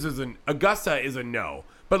 Augusta is a no.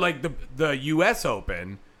 But like the U.S.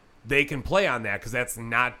 Open, they can play on that because that's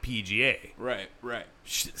not PGA. Right.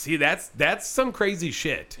 See, that's some crazy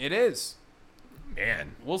shit. It is.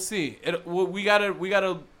 Man. We'll see. We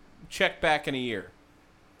gotta check back in a year.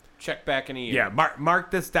 Yeah,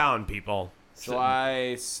 mark this down, people.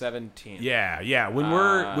 July 17th. Yeah. When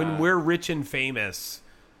we're rich and famous,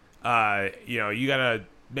 you gotta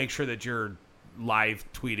make sure that you're live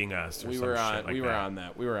tweeting us. Or We some were shit on. like we were that. on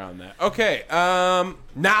that. We were on that. Okay.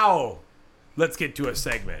 Now, let's get to a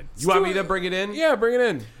segment. You want me to bring it in? Yeah, bring it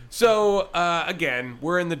in. So, again,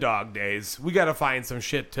 we're in the dog days. We got to find some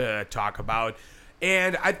shit to talk about.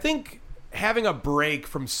 And I think having a break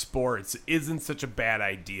from sports isn't such a bad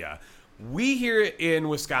idea. We here in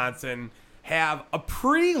Wisconsin have a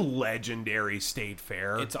pretty legendary state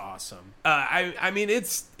fair. It's awesome. I mean,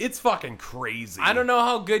 it's fucking crazy. I don't know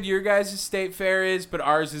how good your guys' state fair is, but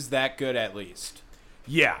ours is that good at least.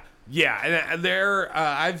 Yeah, and there,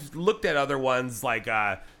 I've looked at other ones like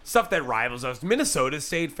stuff that rivals us. Minnesota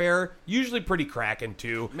State Fair, usually pretty cracking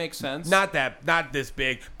too. Makes sense. Not this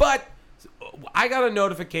big, but I got a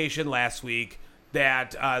notification last week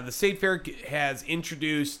that the State Fair has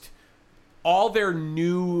introduced all their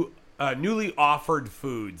newly offered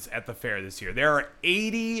foods at the fair this year. There are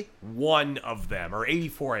 81 of them, or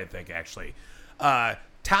 84, I think, actually.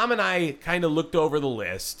 Tom and I kind of looked over the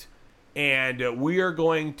list, and we are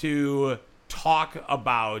going to talk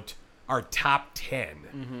about our top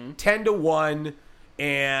 10. 10 to 1,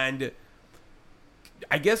 and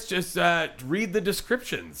I guess just read the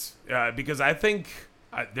descriptions, because I think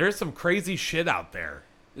there's some crazy shit out there.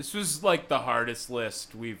 This was like the hardest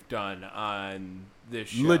list we've done on this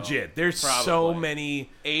show. Legit. There's so many.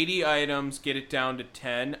 80 items, get it down to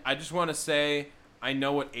 10. I just want to say I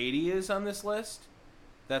know what 80 is on this list.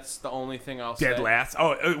 That's the only thing I'll say. Dead last?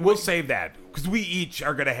 Oh, we'll save that, because we each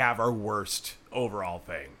are going to have our worst overall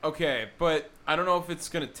thing. Okay, but I don't know if it's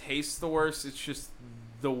going to taste the worst. It's just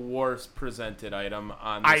the worst presented item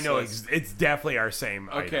on this I know, list. it's definitely our same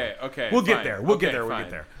Okay, item. okay. We'll fine. get there. We'll get Okay, there. We'll fine.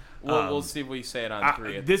 get there. We'll see if we say it on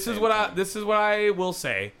 3. This is what I will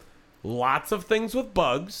say. Lots of things with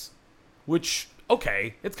bugs, which,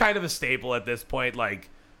 okay, it's kind of a staple at this point, like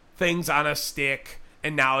things on a stick,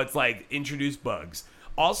 and now it's like introduce bugs.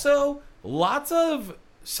 Also, lots of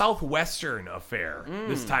Southwestern affair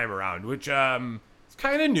this time around, which is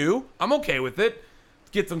kind of new. I'm okay with it.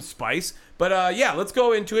 Get some spice. But yeah, let's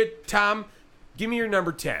go into it. Tom, give me your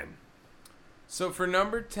number 10. So for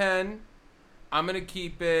number 10, I'm going to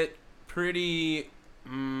keep it pretty,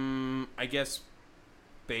 I guess,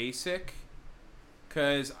 basic.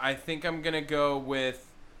 Because I think I'm going to go with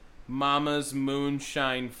Mama's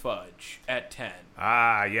Moonshine Fudge at 10.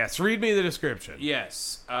 Ah, yes. Read me the description.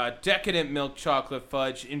 Yes. Decadent milk chocolate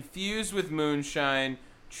fudge infused with moonshine,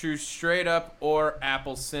 true straight up or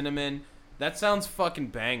apple cinnamon. That sounds fucking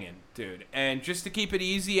banging, dude. And just to keep it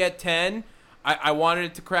easy at 10, I wanted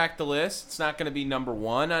it to crack the list. It's not going to be number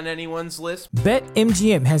 1 on anyone's list.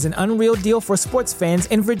 BetMGM has an unreal deal for sports fans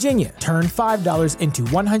in Virginia. Turn $5 into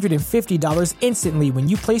 $150 instantly when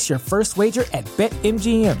you place your first wager at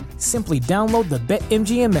BetMGM. Simply download the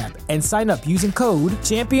BetMGM app and sign up using code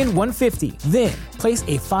Champion150. Then, place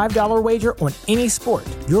a $5 wager on any sport.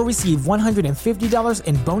 You'll receive $150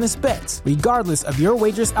 in bonus bets, regardless of your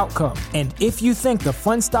wager's outcome. And if you think the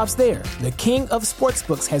fun stops there, the king of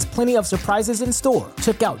sportsbooks has plenty of surprises in store.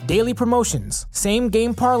 Check out daily promotions, same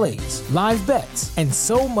game parlays, live bets, and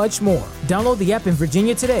so much more. Download the app in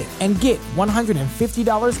Virginia today and get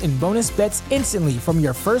 $150 in bonus bets instantly from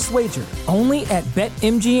your first wager. Only at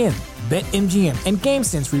BetMGM. BetMGM and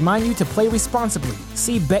GameSense remind you to play responsibly.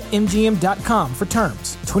 See BetMGM.com for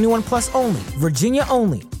terms. 21 plus only. Virginia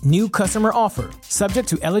only. New customer offer. Subject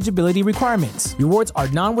to eligibility requirements. Rewards are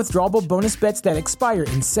non-withdrawable bonus bets that expire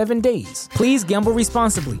in 7 days. Please gamble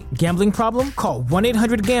responsibly. Gambling problem? Call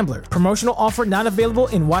 1-800-GAMBLER. Promotional offer not available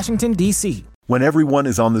in Washington, D.C. When everyone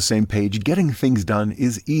is on the same page, getting things done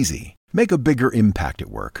is easy. Make a bigger impact at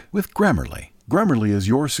work with Grammarly. Grammarly is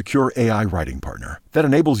your secure AI writing partner that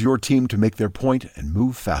enables your team to make their point and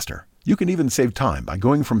move faster. You can even save time by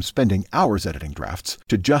going from spending hours editing drafts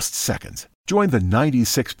to just seconds. Join the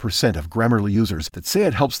 96% of Grammarly users that say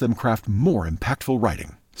it helps them craft more impactful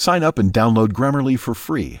writing. Sign up and download Grammarly for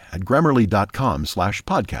free at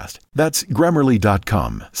Grammarly.com/podcast. That's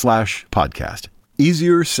Grammarly.com/podcast.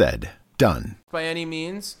 Easier said, done. By any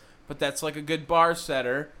means, but that's like a good bar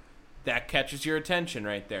setter. That catches your attention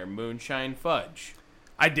right there. Moonshine Fudge.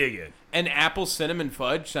 I dig it. And apple cinnamon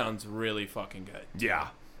fudge sounds really fucking good. Yeah.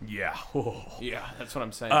 Oh. Yeah, that's what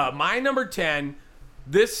I'm saying. My number 10,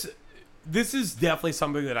 this is definitely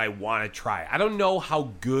something that I want to try. I don't know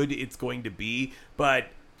how good it's going to be, but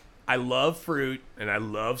I love fruit and I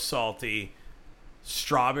love salty.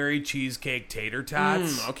 Strawberry cheesecake tater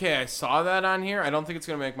tots. Okay, I saw that on here. I don't think it's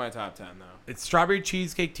going to make my top 10, though. It's strawberry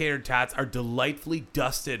cheesecake tater tots are delightfully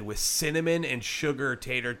dusted with cinnamon and sugar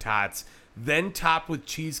tater tots, then topped with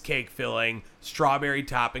cheesecake filling, strawberry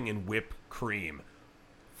topping, and whipped cream.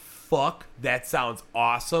 Fuck, that sounds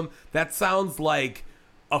awesome. That sounds like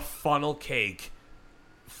a funnel cake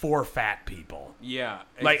for fat people. Yeah,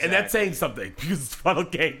 exactly. Like, and that's saying something because funnel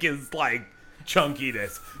cake is like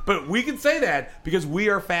chunkiness. But we can say that because we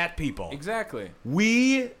are fat people. Exactly.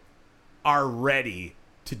 We are ready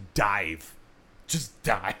to dive just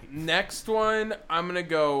die. Next one I'm going to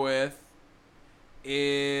go with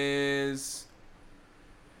is...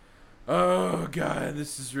 Oh, God,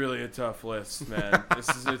 this is really a tough list, man. This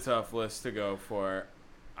is a tough list to go for.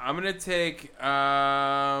 I'm going to take...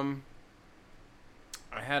 It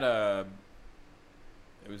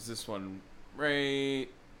was this one, right?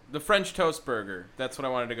 The French toast burger. That's what I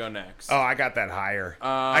wanted to go next. Oh, I got that higher.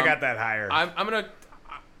 I got that higher. I'm going to...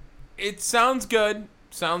 It sounds good.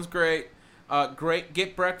 Sounds great. Great.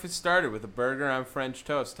 Get breakfast started with a burger on French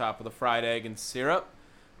toast, top with a fried egg and syrup.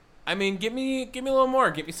 I mean, give me a little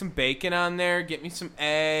more. Get me some bacon on there. Get me some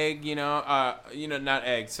egg. Not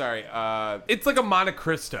egg. Sorry. It's like a Monte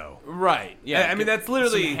Cristo. Right. Yeah. I mean, that's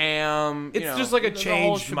literally some ham. It's just like a the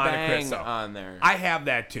whole changed Monte shebang Cristo on there. I have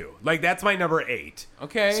that too. Like that's my number 8.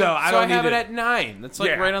 Okay. So I have it at 9. That's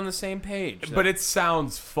like right on the same page. But it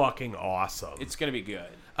sounds fucking awesome. It's gonna be good.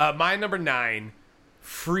 My number 9,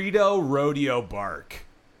 Frito Rodeo Bark.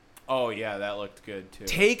 Oh, yeah, that looked good, too.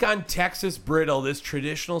 Take on Texas Brittle, this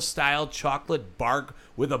traditional-style chocolate bark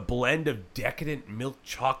with a blend of decadent milk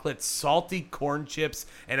chocolate, salty corn chips,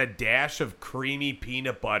 and a dash of creamy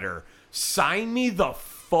peanut butter. Sign me the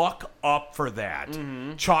fuck up for that.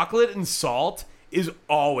 Mm-hmm. Chocolate and salt is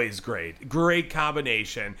always great. Great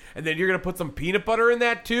combination. And then you're going to put some peanut butter in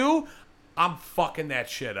that, too? I'm fucking that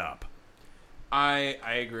shit up. I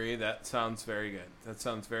agree. That sounds very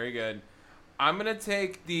good. I'm going to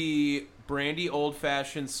take the Brandy Old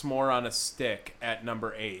Fashioned S'more on a Stick at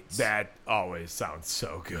number 8. That always sounds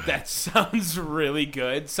so good. That sounds really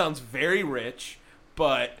good. Sounds very rich,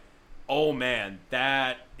 but oh man,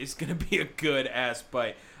 that is going to be a good ass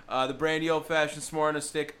bite. The Brandy Old Fashioned S'more on a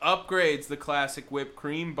Stick upgrades the classic whipped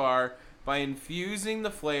cream bar by infusing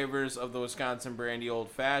the flavors of the Wisconsin Brandy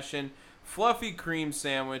Old Fashioned fluffy cream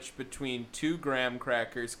sandwich between 2 graham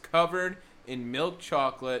crackers covered in milk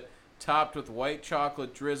chocolate, topped with white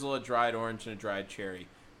chocolate drizzle, a dried orange, and a dried cherry.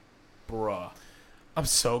 Bruh. I'm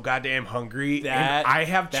so goddamn hungry. And I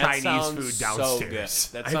have Chinese food downstairs.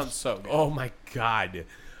 So good. That sounds so good. Oh my god.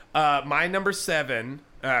 My number 7,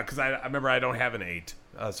 because I remember I don't have an 8,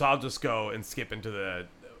 so I'll just go and skip into the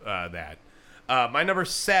that. My number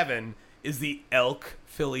 7 is the Elk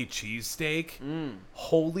Philly cheesesteak.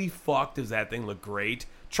 Holy fuck, does that thing look great?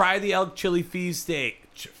 Try the Elk Philly cheesesteak.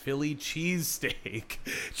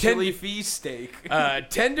 Chili feast steak.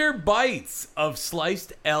 Tender bites of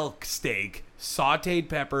sliced elk steak, sauteed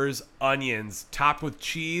peppers, onions, topped with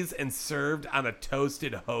cheese, and served on a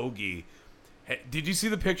toasted hoagie. Hey, did you see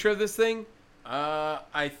the picture of this thing?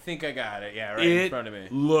 I think I got it. Yeah, right in front of me.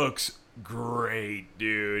 It looks great,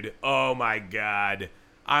 dude. Oh my god.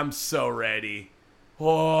 I'm so ready.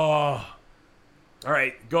 Oh. All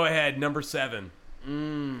right, go ahead. Number 7.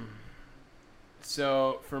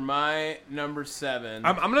 So for my number 7,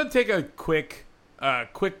 I'm gonna take a quick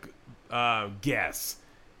guess.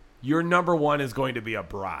 Your number 1 is going to be a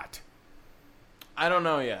brat. I don't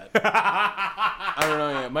know yet.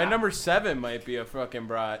 My number 7 might be a fucking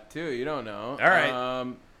brat too. You don't know. All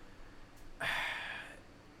right.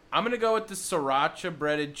 I'm gonna go with the sriracha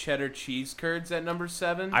breaded cheddar cheese curds at number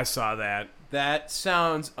 7. I saw that. That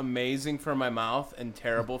sounds amazing for my mouth and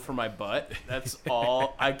terrible for my butt. That's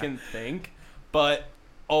all I can think. But,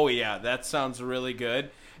 oh yeah, that sounds really good.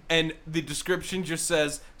 And the description just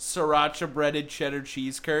says, sriracha breaded cheddar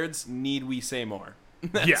cheese curds, need we say more?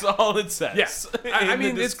 That's all it says. Yes. I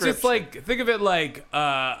mean, it's just like, think of it like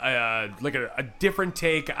a different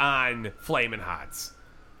take on Flamin' Hots,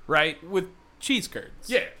 right? With cheese curds.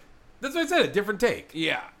 Yeah. That's what I said, a different take.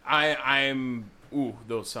 Yeah. Ooh,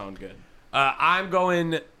 those sound good. I'm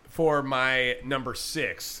going for my number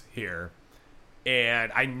 6 here.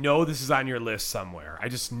 And I know this is on your list somewhere. I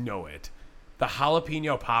just know it. The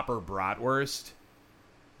jalapeno popper bratwurst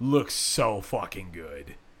looks so fucking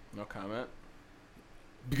good. No comment.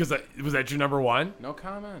 Because was that your number 1? No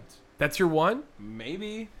comment. That's your 1?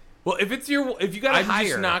 Maybe. Well, if you got it higher, I'm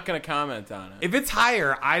just not going to comment on it. If it's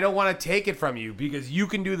higher, I don't want to take it from you because you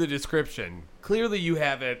can do the description. Clearly, you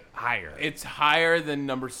have it higher. It's higher than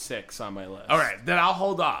number 6 on my list. All right, then I'll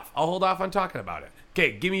hold off. I'll hold off on talking about it.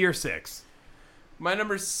 Okay, give me your 6. My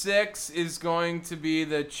number 6 is going to be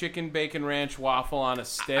the chicken bacon ranch waffle on a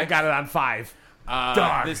stick. I got it on 5.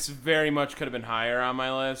 This very much could have been higher on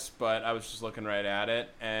my list, but I was just looking right at it,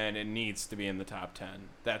 and it needs to be in the top 10.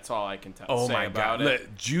 That's all I can say about it. The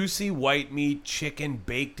juicy white meat chicken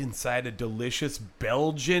baked inside a delicious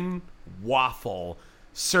Belgian waffle,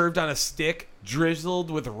 served on a stick,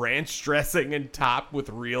 drizzled with ranch dressing, and topped with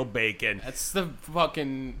real bacon. That's the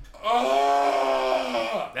fucking...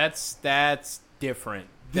 That's different.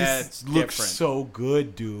 That's looks different. so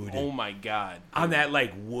good, dude. Oh my god! On that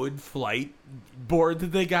like wood flight board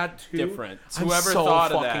that they got too. Different. I'm Whoever so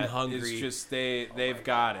thought of fucking that hungry. is just they've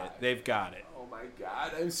got it. They've got it. Oh my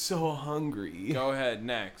god, I'm so hungry. Go ahead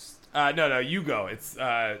next. No, you go. It's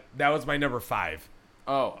that was my number 5.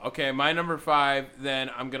 Oh, okay. My number 5. Then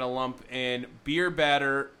I'm gonna lump in beer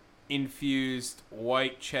batter infused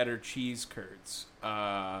white cheddar cheese curds.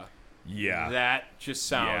 Yeah. That just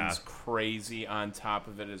sounds Yeah. crazy on top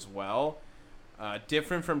of it as well.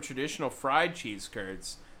 Different from traditional fried cheese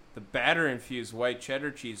curds, the batter-infused white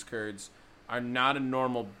cheddar cheese curds are not a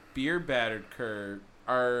normal beer battered curd.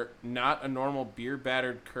 Are not a normal beer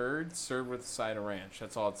battered curd served with a side of ranch.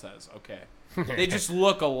 That's all it says. Okay. They just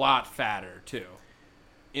look a lot fatter too,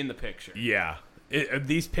 in the picture. Yeah.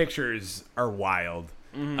 These pictures are wild.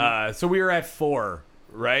 So we were at 4,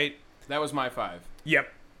 right? That was my 5.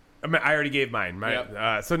 Yep. I already gave mine.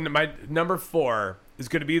 Yep. So my number 4 is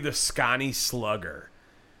going to be the Scotty Slugger,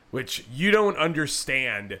 which you don't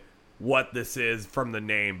understand what this is from the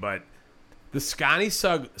name, but the Scotty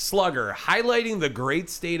Slugger, highlighting the great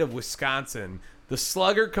state of Wisconsin, the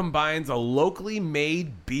Slugger combines a locally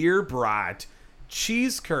made beer brat,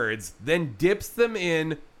 cheese curds, then dips them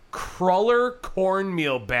in cruller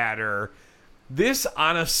cornmeal batter. This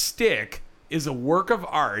on a stick is a work of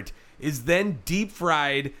art, is then deep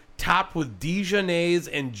fried, topped with Dijonnaise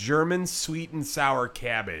and German sweet and sour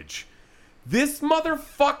cabbage. This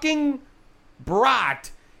motherfucking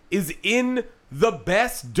brat is in the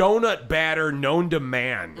best donut batter known to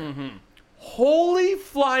man. Holy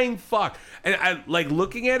flying fuck! And I like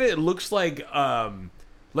looking at it. It looks like a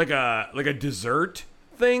dessert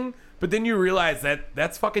thing, but then you realize that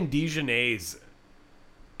that's fucking Dijonnaise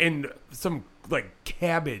and some like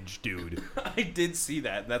cabbage, dude. I did see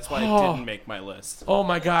that. That's why it didn't make my list. Oh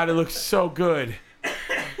my god, it looks so good.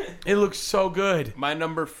 It looks so good. My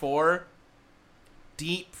number 4,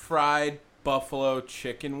 deep fried buffalo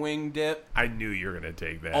chicken wing dip. I knew you were gonna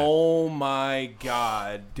take that. Oh my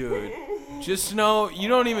god, dude. Just know, you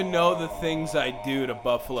don't even know the things I do to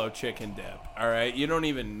buffalo chicken dip, alright? You don't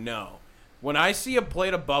even know. When I see a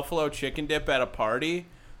plate of buffalo chicken dip at a party,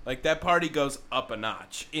 like that party goes up a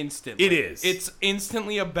notch instantly. It is. It's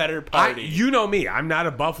instantly a better party. You know me. I'm not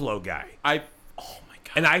a buffalo guy, Oh my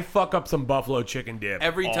god. and I fuck up some buffalo chicken dip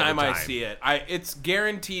Every all time the I see it, it's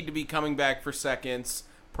guaranteed to be coming back for seconds,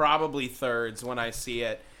 probably thirds when I see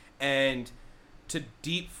it. And to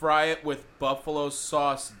deep fry it with buffalo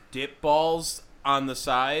sauce dip balls on the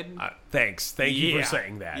side. Thanks. Thank you Yeah. for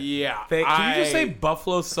saying that. Yeah. Can you just say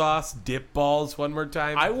buffalo sauce dip balls one more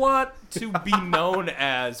time? I want to be known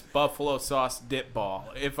as buffalo sauce dip ball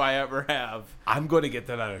if I ever have. I'm going to get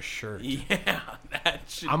that on a shirt. Yeah, that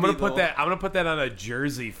should I'm be gonna put the- that. I'm gonna put that on a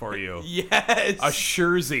jersey for you. Yes. A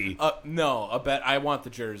jersey. No, I bet I want the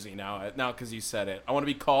jersey now because you said it. I want to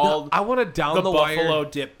be called I want to down the the buffalo wire.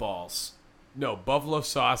 dip balls. No, buffalo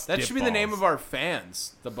sauce. That dip should be the name balls. of our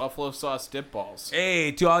fans, the buffalo sauce dip balls.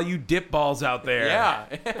 Hey, to all you dip balls out there. Yeah,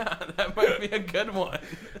 that might be a good one.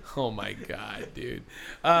 Oh my god, dude.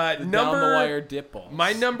 Down the wire dip balls.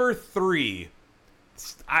 My number 3.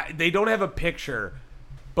 They don't have a picture,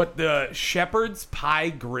 but the shepherd's pie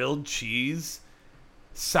grilled cheese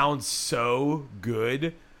sounds so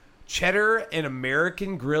good. Cheddar and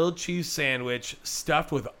American grilled cheese sandwich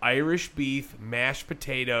stuffed with Irish beef, mashed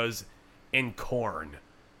potatoes, and corn.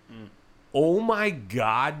 Oh my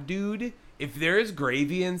god, dude. If there is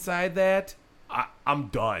gravy inside that, I'm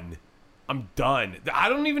done. I'm done. I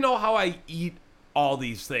don't even know how I eat all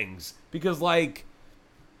these things because, like,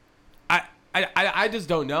 I just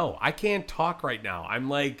don't know. I can't talk right now. I'm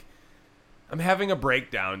having a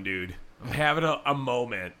breakdown, dude. I'm having a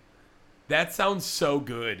moment. That sounds so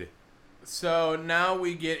good. So now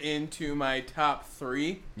we get into my top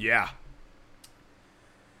 3. Yeah.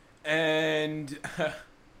 And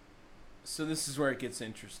so this is where it gets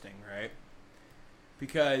interesting, right?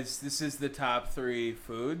 Because this is the top 3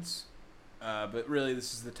 foods, but really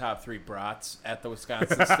this is the top 3 brats at the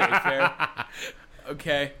Wisconsin State Fair.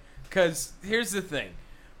 Okay? Because here's the thing.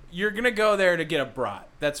 You're going to go there to get a brat.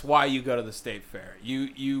 That's why you go to the State Fair.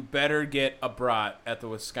 You better get a brat at the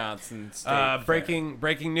Wisconsin State Fair.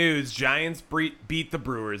 Breaking news. Giants beat the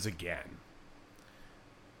Brewers again.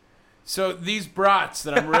 So these brats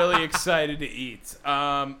that I'm really excited to eat.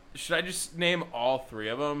 Should I just name all 3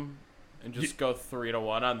 of them and just go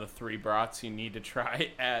 3-1 on the 3 brats you need to try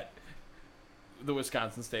at the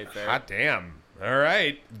Wisconsin State Fair? Hot damn. All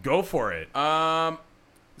right. Go for it.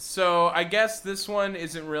 So I guess this one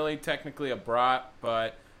isn't really technically a brat,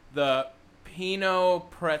 but the Pinot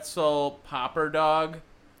Pretzel Popper Dog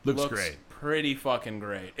Looks great. pretty fucking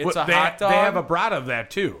great. It's Well, a hot dog. They have a brat of that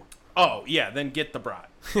too. Oh yeah, then get the brat.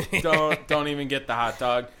 Don't even get the hot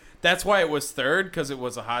dog. That's why it was third, because it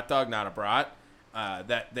was a hot dog, not a brat.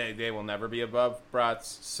 That they will never be above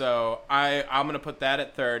brats. So I'm gonna put that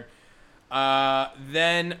at third.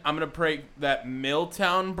 Then I'm gonna put that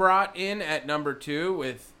Milltown brat in at number 2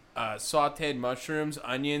 with sautéed mushrooms,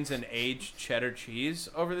 onions, and aged cheddar cheese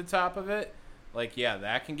over the top of it. Like, yeah,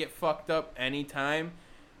 that can get fucked up anytime.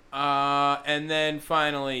 And then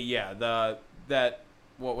finally,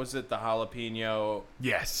 what was it? The jalapeno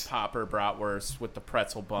Yes. popper bratwurst with the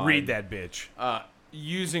pretzel bun. Read that bitch.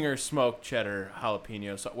 Using her smoked cheddar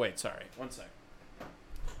jalapeno. Wait, sorry. One sec.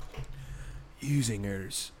 Using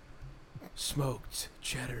hers smoked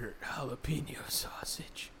cheddar jalapeno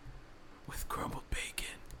sausage with crumbled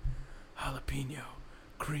bacon, jalapeno,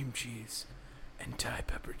 cream cheese, and Thai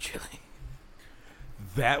pepper chili.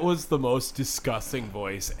 That was the most disgusting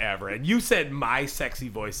voice ever. And you said my sexy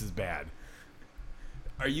voice is bad.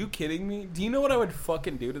 Are you kidding me? Do you know what I would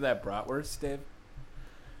fucking do to that bratwurst, Dave?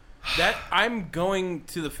 I'm going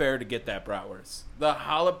to the fair to get that bratwurst. The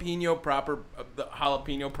jalapeno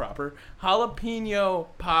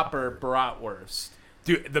popper bratwurst.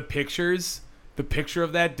 Dude, the picture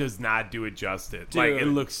of that does not do it justice. Like, it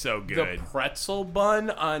looks so good. The pretzel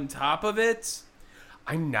bun on top of it.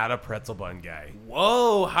 I'm not a pretzel bun guy.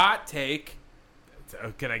 Whoa, hot take.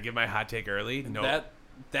 Can I give my hot take early? No.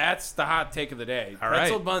 That's the hot take of the day. All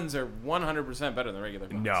Pretzel right. buns are 100% better than regular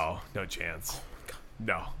buns. No chance.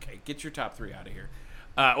 No. Okay, get your top 3 out of here.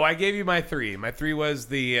 Well, I gave you my 3. My 3 was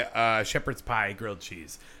the shepherd's pie grilled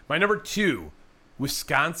cheese. My number 2,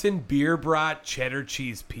 Wisconsin beer brat cheddar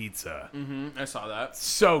cheese pizza. I saw that.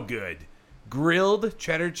 So good. Grilled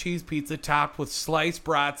cheddar cheese pizza topped with sliced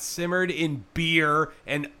brats simmered in beer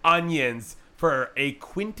and onions for a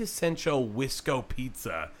quintessential Wisco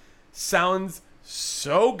pizza. Sounds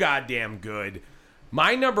so goddamn good.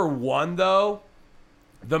 My number 1, though,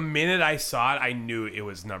 the minute I saw it, I knew it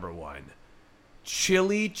was number 1.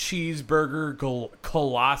 Chili cheeseburger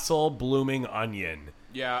colossal blooming onion.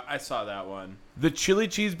 Yeah, I saw that one. The chili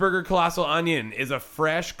cheeseburger colossal onion is a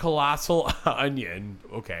fresh colossal onion,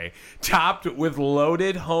 topped with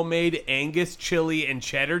loaded homemade Angus chili and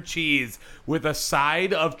cheddar cheese with a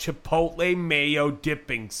side of chipotle mayo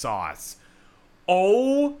dipping sauce.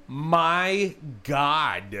 Oh my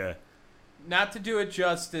God. Not to do it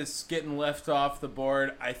justice, getting left off the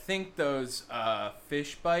board, I think those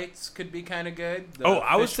fish bites could be kind of good.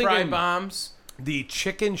 I was fish fry thinking bombs. The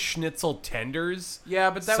chicken schnitzel tenders. Yeah,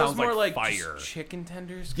 but that was sounds more like fire. just chicken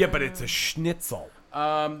tenders. Yeah, but it's a schnitzel.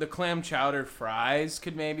 The clam chowder fries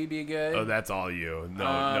could maybe be good. Oh, that's all you.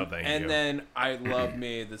 No, thank you. And then I love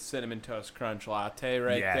me the cinnamon toast crunch latte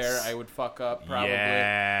right Yes. there. I would fuck up probably.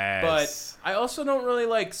 Yes. But I also don't really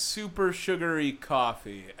like super sugary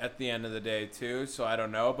coffee at the end of the day too, so I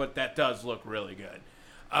don't know, but that does look really good.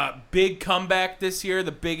 Big comeback this year,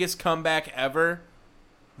 the biggest comeback ever.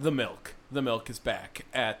 The milk. The milk is back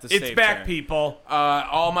at the state It's back, fair. people.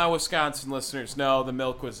 All my Wisconsin listeners know the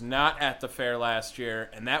milk was not at the fair last year,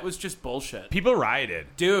 and that was just bullshit. People rioted.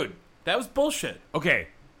 Dude, that was bullshit. Okay.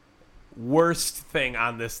 Worst thing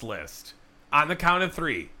on this list. On the count of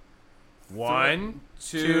 3. 1,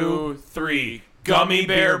 2, 3. Gummy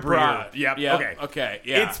bear brat. Yep. Okay.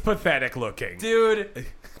 Yeah. It's pathetic looking. Dude,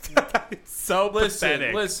 It's so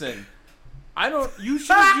pathetic. listen. You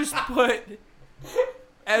should have just put...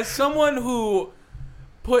 As someone who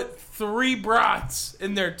put 3 brats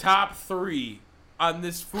in their top 3 on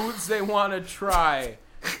this foods they want to try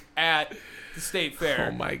at the state fair.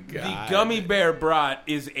 Oh my God. The gummy bear brat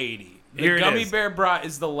is 80. The Here it gummy is. bear brat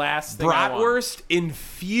is the last thing I want. Bratwurst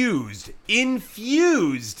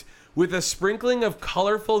infused with a sprinkling of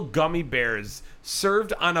colorful gummy bears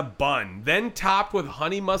served on a bun, then topped with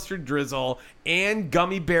honey mustard drizzle and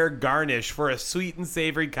gummy bear garnish for a sweet and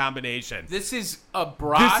savory combination. This is a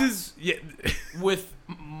brat Yeah. with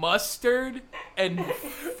mustard and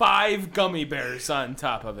 5 gummy bears on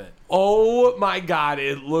top of it. Oh my God,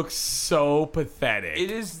 it looks so pathetic. It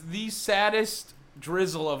is the saddest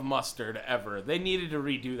drizzle of mustard ever. They needed to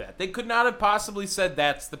redo that. They could not have possibly said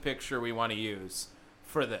that's the picture we want to use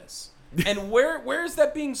for this. And where is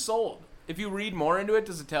that being sold? If you read more into it,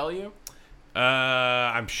 does it tell you?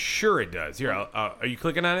 I'm sure it does. Here, are you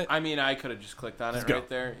clicking on it? I mean, I could have just clicked on it go. right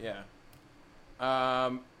there. Yeah.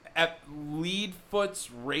 At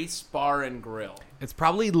Leadfoot's Race Bar and Grill. It's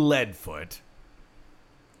probably Leadfoot.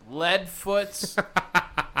 Leadfoot's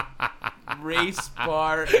Race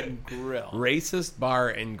Bar and Grill. Racist Bar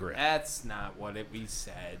and Grill. That's not what we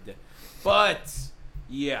said. But,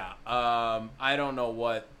 yeah, I don't know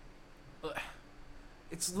what...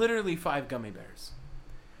 It's literally 5 gummy bears.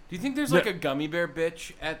 Do you think there's like a gummy bear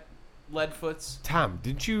bitch at Leadfoot's? Tom,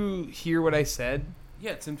 didn't you hear what I said?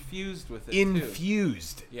 Yeah, it's infused with it.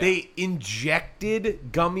 Infused. Too. Yeah. They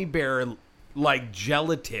injected gummy bear like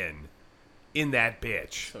gelatin in that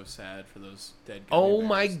bitch. So sad for those dead gummy Oh bears.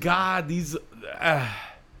 my god, these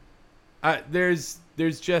there's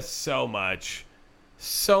just so much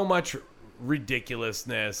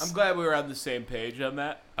ridiculousness. I'm glad we were on the same page on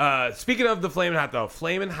that. Speaking of the Flamin' Hot though,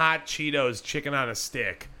 Flamin' Hot Cheetos chicken on a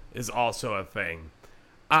stick is also a thing.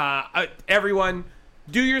 Everyone,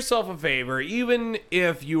 do yourself a favor, even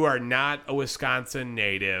if you are not a Wisconsin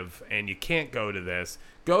native and you can't go to this,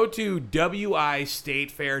 go to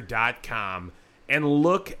wistatefair.com and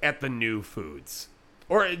look at the new foods.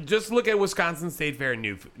 Or just look at Wisconsin State Fair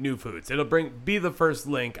new foods. It'll be the first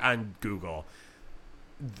link on Google.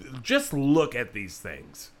 Just look at these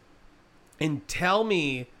things and tell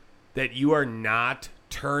me that you are not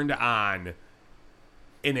turned on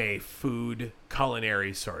in a food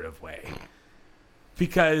culinary sort of way.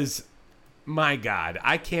 Because, my God,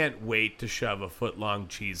 I can't wait to shove a foot-long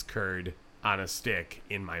cheese curd on a stick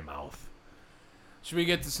in my mouth. Should we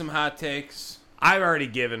get to some hot takes? I've already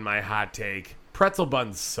given my hot take. Pretzel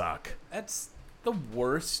buns suck. That's the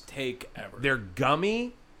worst take ever. They're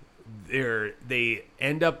gummy. They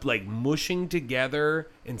end up like mushing together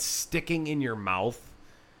and sticking in your mouth.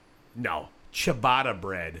 No, ciabatta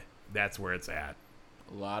bread. That's where it's at.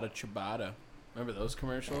 A lot of ciabatta. Remember those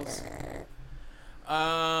commercials?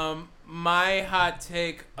 My hot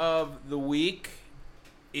take of the week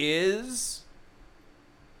is...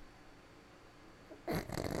 Let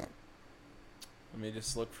me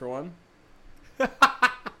just look for one. I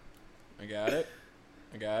got it.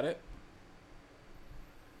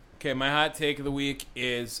 Okay, my hot take of the week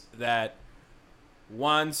is that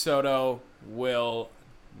Juan Soto will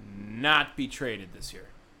not be traded this year.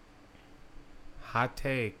 Hot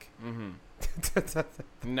take.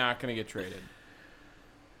 Not going to get traded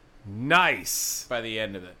Nice. by the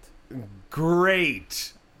end of it.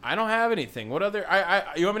 Great. I don't have anything. What other...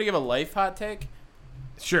 you want me to give a life hot take?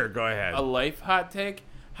 Sure, go ahead. A life hot take?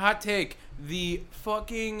 Hot take. The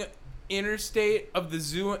fucking interstate of the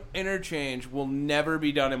zoo interchange will never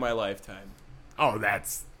be done in my lifetime. Oh,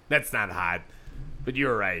 that's not hot. But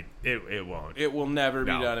you're right. It won't. It will never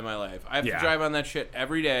be No. done in my life. I have to drive on that shit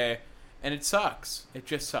every day, and it sucks. It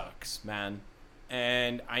just sucks, man.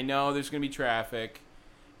 And I know there's going to be traffic,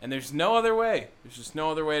 and there's no other way. There's just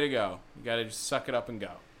no other way to go. You got to just suck it up and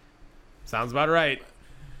go. Sounds about right.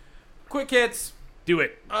 Quick hits. Do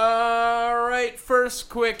it. All right, first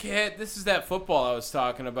quick hit. This is that football I was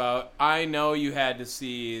talking about. I know you had to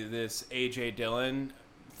see this A.J. Dillon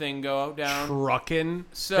thing go down. Truckin'.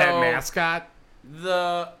 So- that mascot.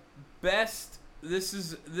 The best. This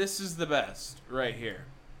is the best right here.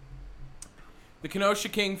 The Kenosha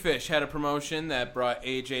Kingfish had a promotion that brought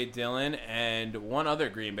A.J. Dillon and one other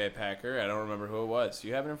Green Bay Packer. I don't remember who it was. Do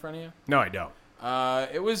you have it in front of you? No, I don't.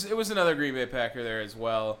 It was another Green Bay Packer there as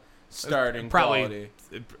well. Starting Probably. quality.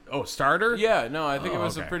 Oh, starter? Yeah, no, I think Oh, it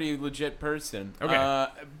was okay. a pretty legit person. Okay.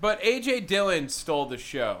 But A.J. Dillon stole the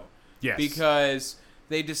show. Yes. Because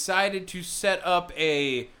they decided to set up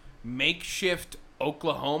a makeshift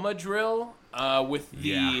Oklahoma drill with the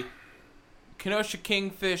Yeah. Kenosha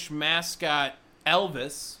Kingfish mascot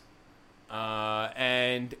Elvis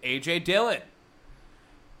and A.J. Dillon.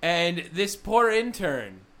 And this poor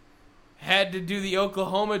intern had to do the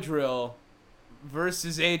Oklahoma drill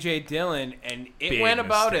versus A.J. Dillon, and it Big went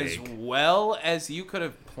about mistake. as well as you could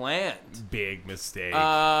have planned. Big mistake.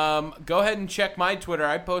 Go ahead and check my Twitter.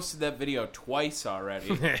 I posted that video twice already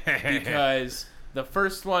because the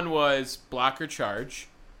first one was blocker charge.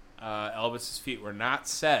 Elvis's feet were not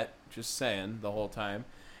set, just saying, the whole time.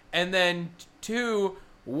 And then 2,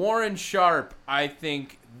 Warren Sharp, I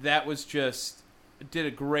think that was just did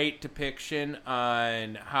a great depiction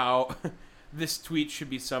on how this tweet should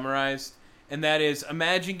be summarized. And that is,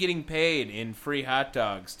 imagine getting paid in free hot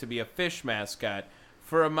dogs to be a fish mascot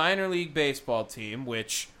for a minor league baseball team,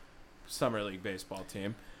 which, summer league baseball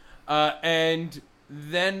team. And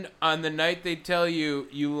then on the night they tell you,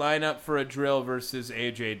 you line up for a drill versus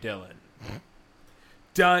A.J. Dillon.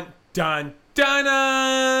 Dun, dun, dun,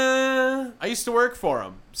 dun. I used to work for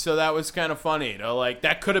him, so that was kind of funny. Like,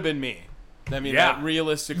 that could have been me. I mean, Yeah. that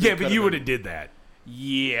realistically Yeah, but could you would been. have did that.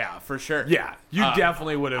 Yeah, for sure. Yeah, you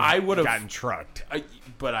definitely would have I would've- gotten trucked.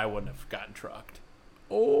 But I wouldn't have gotten trucked.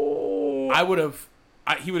 Oh. I would have...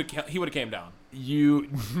 He would have came down.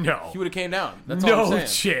 No. He would have came down. That's all I'm No saying.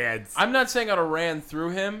 chance. I'm not saying I'd have ran through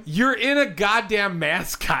him. You're in a goddamn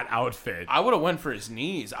mascot outfit. I would have went for his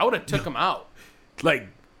knees. I would have took him out. Like,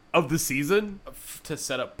 of the season? To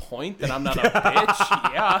set a point that I'm not a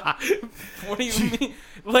bitch? Yeah. What do you mean?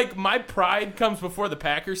 Like, my pride comes before the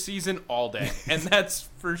Packers season all day, and that's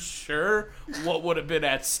for sure what would have been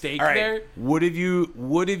at stake All right. there. Would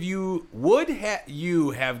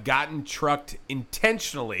you have gotten trucked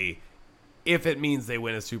intentionally if it means they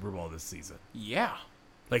win a Super Bowl this season? Yeah.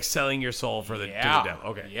 Like selling your soul for the to Yeah. the devil.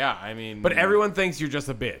 Okay. Yeah, I mean. But everyone thinks you're just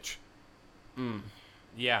a bitch.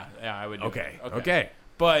 Yeah, I would do Okay. it. Okay.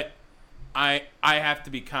 But I have to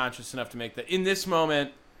be conscious enough to make that. In this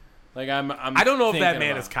moment, like, I don't know if that thinking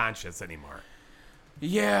man about is conscious anymore.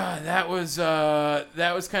 Yeah, that was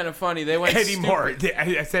kind of funny. They went Anymore. stupid.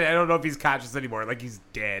 I said I don't know if he's conscious anymore. Like he's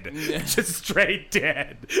dead. Just straight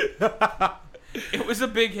dead. It was a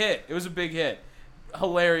big hit.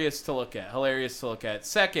 Hilarious to look at.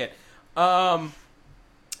 Second,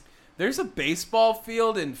 there's a baseball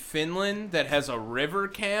field in Finland that has a river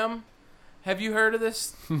cam. Have you heard of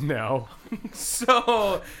this? No.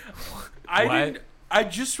 So, I What?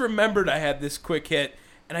 just remembered I had this quick hit,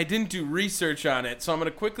 and I didn't do research on it. So I'm going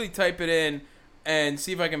to quickly type it in and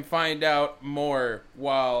see if I can find out more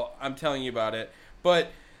while I'm telling you about it.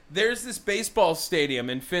 But there's this baseball stadium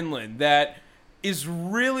in Finland that is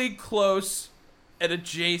really close and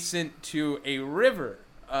adjacent to a river,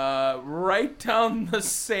 right down the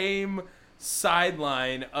same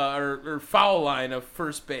sideline or foul line of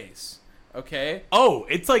first base. Okay? Oh,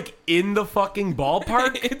 it's like in the fucking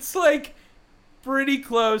ballpark? It's like pretty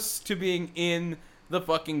close to being in the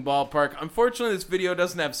fucking ballpark. Unfortunately, this video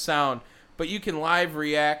doesn't have sound, but you can live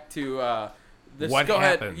react to this. What go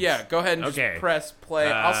happens? ahead, yeah, go ahead and Okay. just press play.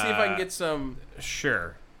 I'll see if I can get some.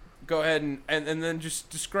 Sure. Go ahead and then just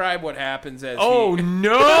describe what happens as. Oh, he...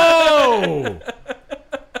 no!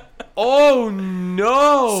 Oh,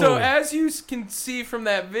 no! So as you can see from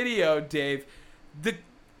that video, Dave,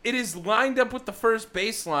 it is lined up with the first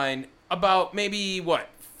baseline about maybe,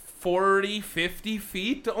 40, 50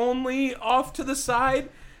 feet only off to the side.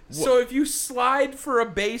 So if you slide for a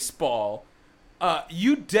baseball,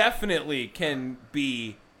 you definitely can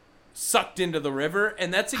be sucked into the river,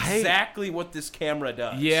 and that's exactly what this camera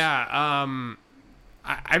does. Yeah,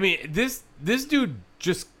 I mean, this dude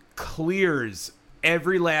just clears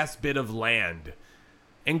every last bit of land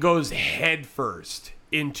and goes head first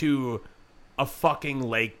into a fucking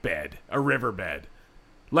lake bed, a riverbed.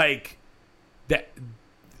 Like, that.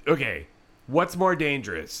 Okay, what's more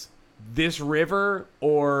dangerous? This river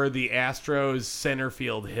or the Astros center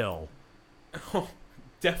field hill?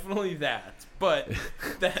 Definitely that. But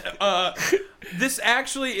this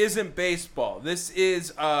actually isn't baseball. This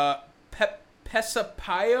is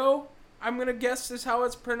Pesapayo, I'm going to guess is how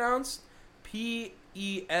it's pronounced.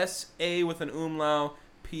 P-E-S-A with an umlaut,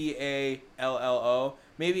 P-A-L-L-O.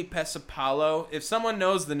 Maybe Pesapalo. If someone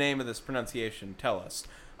knows the name of this pronunciation, tell us.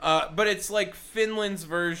 But it's like Finland's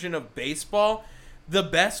version of baseball. The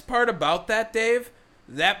best part about that, Dave,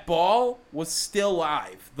 that ball was still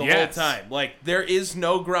live the whole time. Like, there is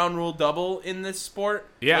no ground rule double in this sport.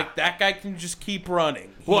 Yeah. Like, that guy can just keep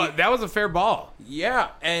running. Well, that was a fair ball. Yeah,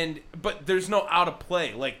 but there's no out of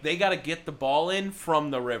play. Like, they got to get the ball in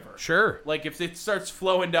from the river. Sure. Like, if it starts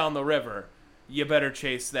flowing down the river, you better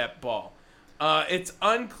chase that ball. It's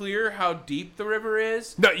unclear how deep the river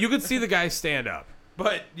is. No, you could see the guy stand up.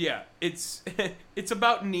 But yeah, it's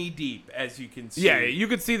about knee deep, as you can see. Yeah, you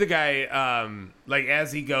could see the guy, like,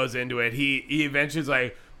 as he goes into it, he eventually is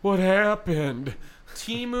like, what happened?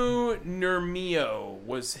 Timu Nurmio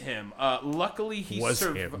was him. Luckily,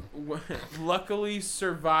 luckily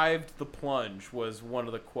survived the plunge was one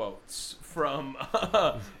of the quotes from.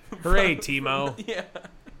 Hooray, Timo! Yeah,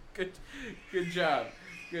 good job,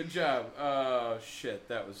 good job. Oh shit,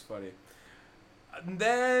 that was funny.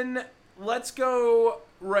 Then. Let's go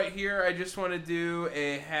right here. I just want to do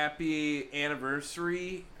a happy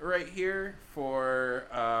anniversary right here for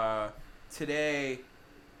today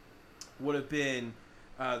would have been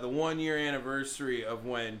the 1 year anniversary of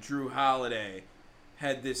when Drew Holiday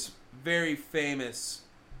had this very famous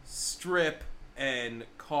strip and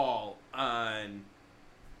call on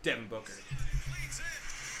Devin Booker.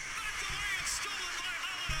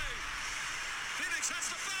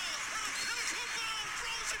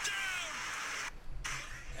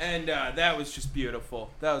 And that was just beautiful.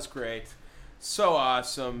 That was great. So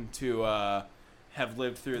awesome to have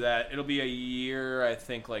lived through that. It'll be a year, I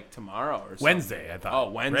think, like tomorrow or something. Wednesday, I thought. Oh,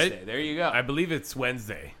 Wednesday. Right? There you go. I believe it's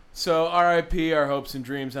Wednesday. So R.I.P. our hopes and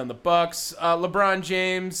dreams on the Bucks. LeBron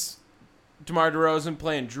James, DeMar DeRozan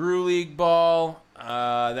playing Drew League ball.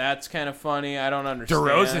 That's kind of funny. I don't understand.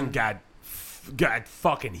 DeRozan got got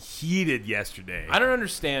fucking heated yesterday. I don't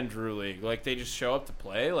understand Drew League. Like, they just show up to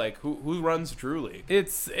play? Like, who runs Drew League?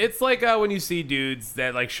 It's like when you see dudes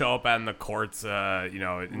that like show up on the courts,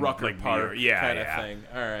 in, Rucker like, Park kind of yeah. thing.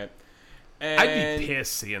 All right. And I'd be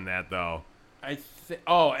pissed seeing that though.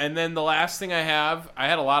 and then the last thing I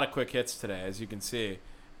had a lot of quick hits today, as you can see.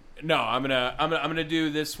 No, I'm gonna do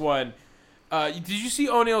this one. Did you see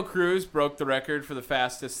O'Neal Cruz broke the record for the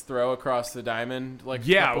fastest throw across the diamond? Like,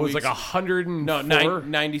 Yeah, it was like 104.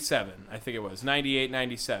 97. I think it was 98,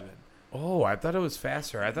 97. Oh, I thought it was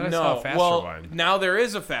faster. I thought I saw a faster one. Now there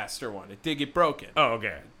is a faster one. It did get broken. Oh,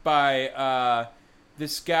 okay. By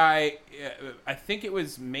this guy, I think it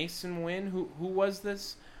was Mason Wynn. Who was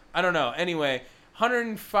this? I don't know. Anyway,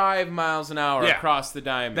 105 miles an hour across the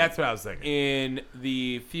diamond. That's what I was thinking. In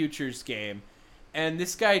the futures game. And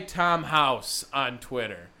this guy, Tom House, on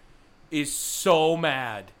Twitter, is so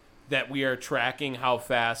mad that we are tracking how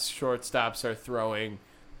fast shortstops are throwing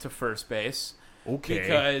to first base. Okay.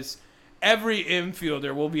 Because every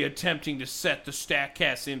infielder will be attempting to set the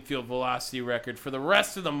StatCast infield velocity record for the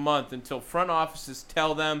rest of the month until front offices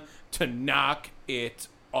tell them to knock it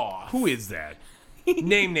off. Who is that?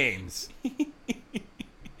 Name names. I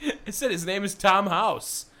said his name is Tom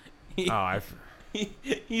House. He's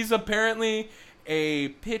apparently a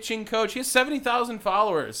pitching coach. He has 70,000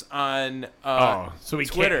 followers on Twitter.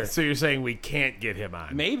 Can't, so you're saying we can't get him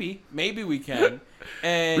on? Maybe we can.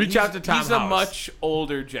 And reach out to Tom House. He's a much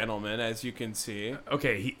older gentleman, as you can see.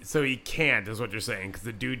 Okay, so he can't, is what you're saying, because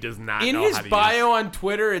the dude does not in know his how to bio on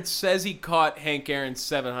Twitter, it says he caught Hank Aaron's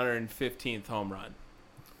 715th home run.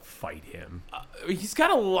 Fight him. He's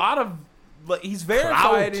got a lot of. He's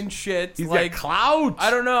verified and shit. He's like clout.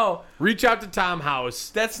 I don't know. Reach out to Tom House.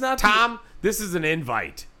 That's not Tom. This is an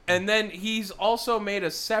invite. And then he's also made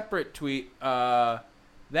a separate tweet. First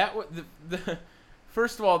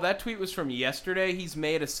of all, that tweet was from yesterday. He's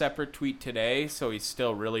made a separate tweet today, so he's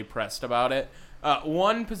still really pressed about it.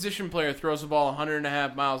 One position player throws the ball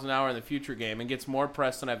 100.5 miles an hour in the future game and gets more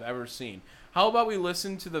press than I've ever seen. How about we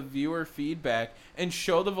listen to the viewer feedback and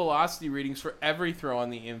show the velocity readings for every throw on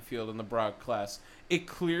the infield in the broadcast? It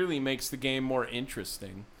clearly makes the game more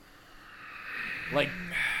interesting. Like,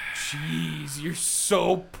 jeez, you're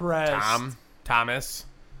so pressed. Thomas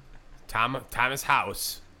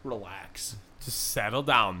House. Relax. Just settle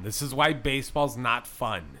down. This is why baseball's not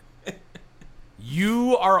fun.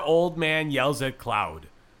 You are old man yells at cloud.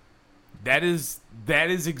 That is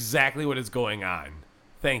exactly what is going on.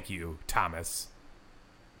 Thank you, Thomas.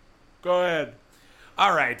 Go ahead.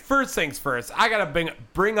 All right, first things first. I got to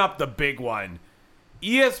bring up the big one.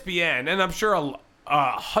 ESPN, and I'm sure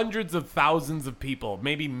hundreds of thousands of people,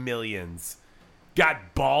 maybe millions,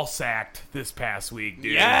 got ball sacked this past week,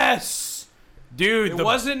 dude. Yes! Dude, it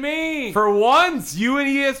wasn't me. For once, you and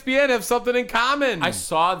ESPN have something in common. I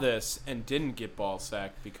saw this and didn't get ball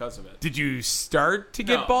sacked because of it. Did you start to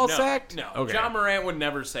get ball sacked? No. Okay. John Morant would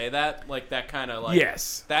never say that. Like, that kind of like.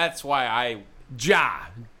 Yes. That's why I. Ja,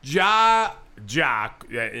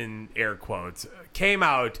 in air quotes, came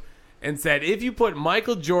out and said, if you put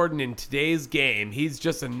Michael Jordan in today's game, he's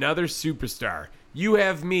just another superstar. You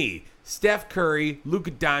have me, Steph Curry,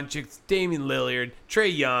 Luka Doncic, Damian Lillard,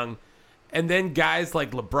 Trae Young, and then guys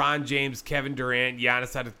like LeBron James, Kevin Durant,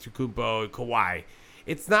 Giannis Antetokounmpo, Kawhi.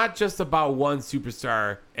 It's not just about one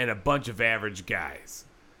superstar and a bunch of average guys.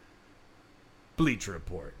 Bleacher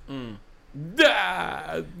Report. Can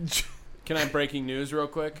I breaking news real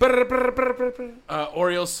quick?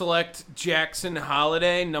 Orioles select Jackson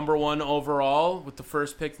Holliday, number 1 overall, with the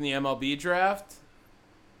first pick in the MLB draft.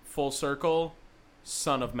 Full circle,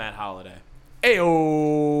 son of Matt Holliday.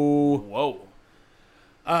 Ayo. Whoa.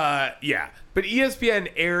 Yeah. But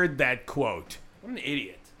ESPN aired that quote. What an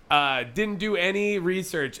idiot. Didn't do any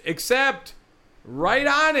research, except right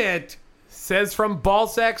on it says from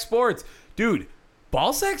Ballsack Sports. Dude,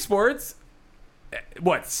 Ballsack Sports,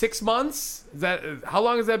 what, 6 months? Is that how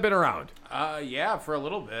long has that been around? Yeah, for a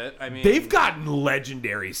little bit. I mean, they've gotten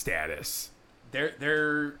legendary status.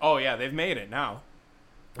 They're oh yeah, they've made it now.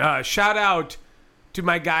 Shout out to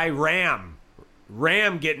my guy Ram.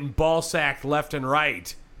 Ram getting ball sacked left and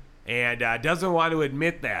right, and doesn't want to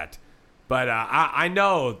admit that. But I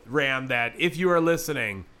know, Ram, that if you are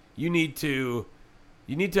listening, you need to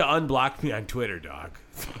unblock me on Twitter, dog.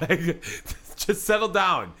 Just settle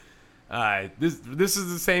down. This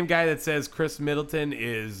is the same guy that says Chris Middleton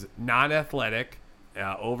is non-athletic,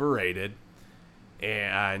 overrated,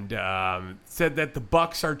 and said that the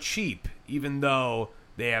Bucks are cheap, even though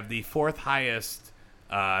they have the 4th highest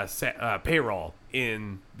payroll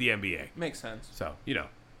in the NBA. Makes sense. So,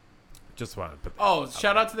 just wanted to put that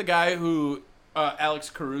shout out to the guy who Alex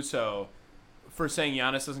Caruso for saying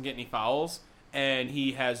Giannis doesn't get any fouls, and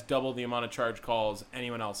he has double the amount of charge calls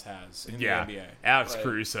anyone else has in the NBA. Alex Like,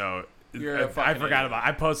 Caruso. you're a I fucking forgot idiot. about.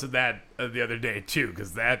 I posted that the other day too,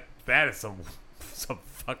 because that is some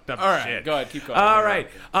fucked up All right, shit. go ahead, keep going. All right,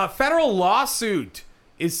 a federal lawsuit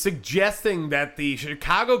is suggesting that the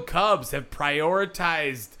Chicago Cubs have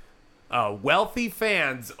prioritized wealthy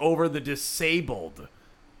fans over the disabled.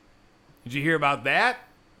 Did you hear about that?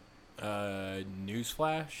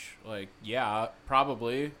 Newsflash? Like, yeah,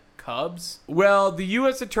 probably. Cubs? Well, the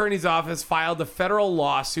U.S. Attorney's Office filed a federal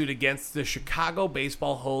lawsuit against the Chicago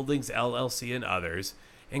Baseball Holdings LLC and others,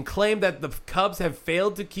 and claimed that the Cubs have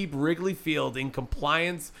failed to keep Wrigley Field in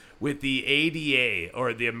compliance with the ADA,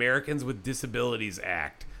 or the Americans with Disabilities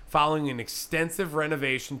Act, following an extensive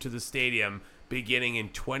renovation to the stadium beginning in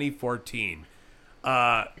 2014.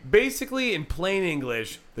 Basically, in plain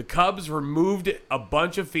English, the Cubs removed a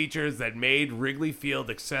bunch of features that made Wrigley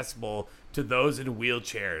Field accessible to those in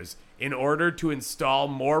wheelchairs in order to install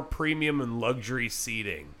more premium and luxury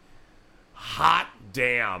seating. Hot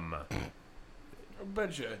damn. A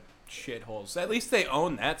bunch of shitholes. At least they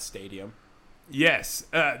own that stadium. Yes,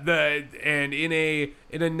 and in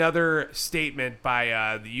another statement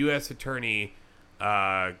by the U.S. Attorney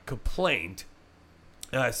complaint,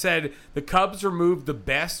 said the Cubs removed the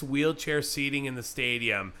best wheelchair seating in the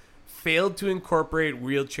stadium, failed to incorporate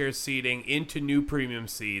wheelchair seating into new premium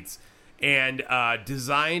seats, and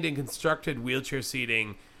designed and constructed wheelchair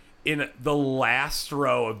seating in the last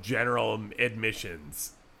row of general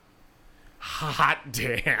admissions. Hot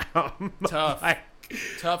damn. Tough. Like,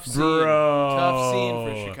 Tough scene. Bro. Tough scene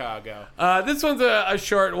for Chicago. This one's a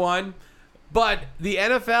short one, but the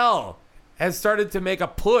NFL has started to make a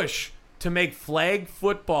push to make flag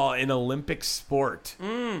football an Olympic sport.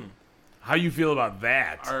 How you feel about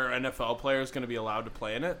that? Are NFL players going to be allowed to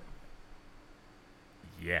play in it?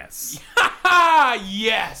 Yes.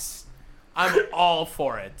 Yes. I'm all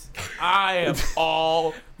for it. I am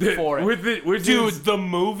all for it. Dude, the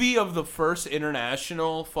movie of the first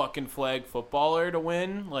international fucking flag footballer to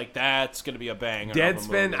win, like, that's going to be a banger.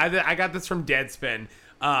 Deadspin. I got this from Deadspin.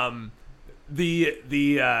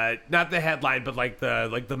 The not the headline, but like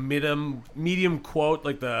the medium quote,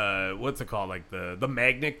 like the, what's it called, like the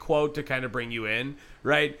magnet quote to kind of bring you in,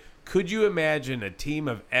 right? Could you imagine a team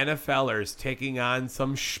of NFLers taking on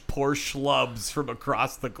some poor schlubs from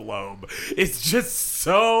across the globe? It's just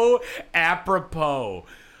so apropos.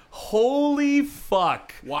 Holy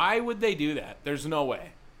fuck! Why would they do that? There's no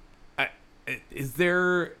way. Is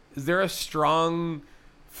there a strong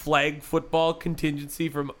flag football contingency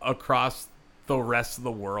from across the rest of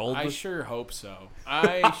the world? I sure hope so.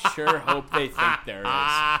 I sure hope they think there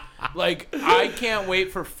is. Like, I can't wait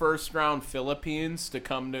for first round Philippines to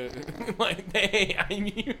come to, like,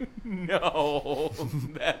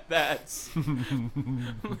 that's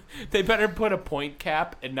they better put a point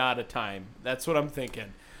cap and not a time. That's what I'm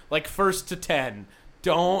thinking. Like, 1st to 10.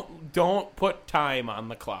 Don't put time on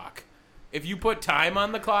the clock. If you put time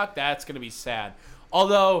on the clock, that's going to be sad.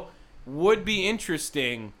 Although, would be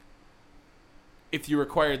interesting if you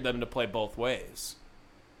required them to play both ways.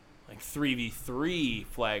 Like 3v3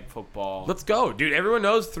 flag football. Let's go, dude. Everyone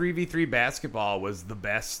knows 3v3 basketball was the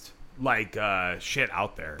best, like, shit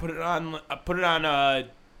out there. Put it on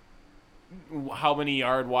how many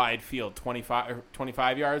yard wide field?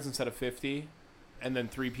 25 yards instead of 50, and then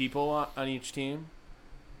 3 people on each team.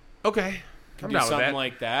 Okay, Could I'm do down with something that.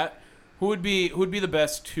 like that. Who would be the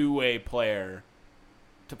best two-way player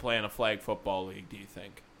to play in a flag football league, do you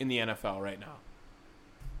think, in the NFL right now?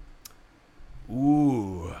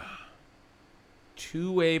 Ooh,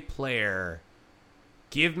 two-way player.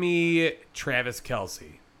 Give me Travis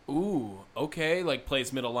Kelce. Ooh, okay, like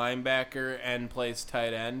plays middle linebacker and plays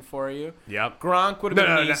tight end for you. Yep. Gronk would have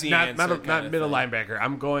been an easy answer. Not middle thing. linebacker.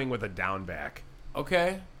 I'm going with a down back.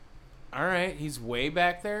 Okay, all right, he's way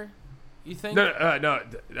back there. You think?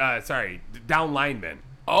 Sorry, down lineman.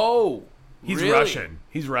 Oh, He's really? Russian.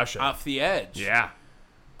 He's Russian. Off the edge. Yeah.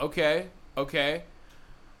 Okay.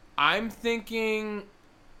 I'm thinking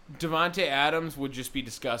Devontae Adams would just be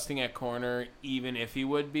disgusting at corner, even if he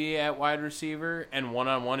would be at wide receiver. And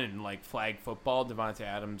one-on-one in, like, flag football, Devontae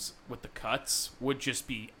Adams with the cuts would just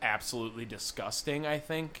be absolutely disgusting, I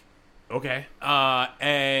think. Okay.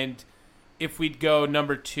 And if we'd go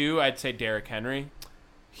number 2, I'd say Derrick Henry.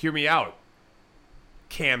 Hear me out.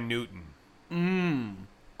 Cam Newton.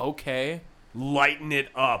 Okay. Lighten it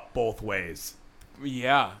up both ways.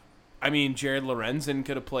 Yeah. I mean, Jared Lorenzen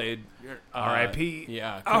could have played. R.I.P.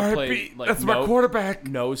 Yeah. could have R.I.P. played, like, That's my quarterback.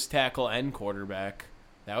 Nose tackle and quarterback.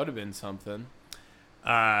 That would have been something.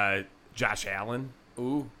 Josh Allen.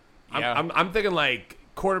 Ooh. Yeah. I'm thinking like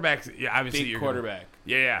quarterbacks, yeah, obviously Big you're quarterback.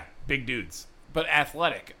 Yeah, big dudes. But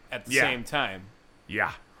athletic at the Yeah. same time.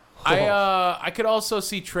 Yeah. I could also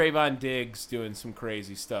see Trayvon Diggs doing some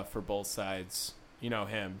crazy stuff for both sides. You know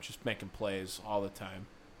him, just making plays all the time.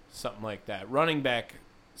 Something like that. Running back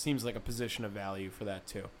seems like a position of value for that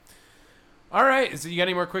too. All right, you got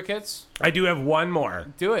any more quick hits? I do have one more.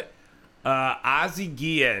 Do it. Ozzie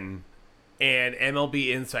Guillen and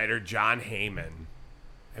MLB insider John Heyman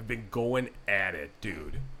have been going at it,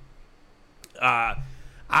 dude.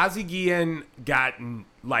 Ozzie Guillen got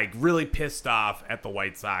like really pissed off at the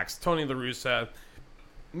White Sox. Tony La Russa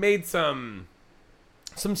made some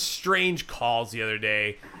strange calls the other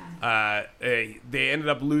day. They ended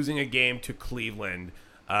up losing a game to Cleveland.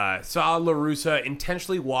 Saw La Russa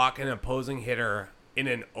intentionally walk an opposing hitter in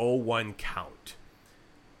an 0-1 count.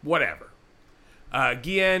 Whatever.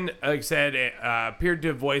 Guillen, like I said, appeared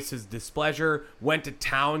to voice his displeasure, went to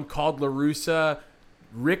town, called La Russa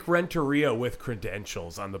Rick Renteria with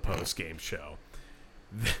credentials on the post-game show.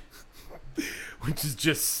 Which is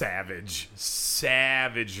just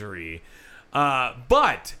savagery.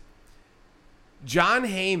 But John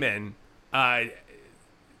Heyman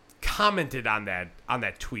commented on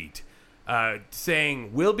that tweet,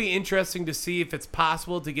 saying, "Will be interesting to see if it's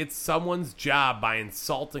possible to get someone's job by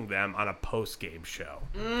insulting them on a post-game show."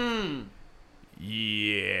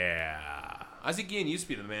 Yeah. Ozzie Guillen used to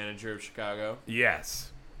be the manager of Chicago.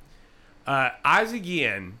 Yes. Ozzie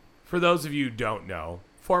Guillen, for those of you who don't know,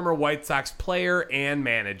 former White Sox player and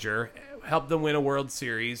manager, helped them win a World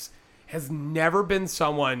Series, has never been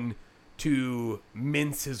someone to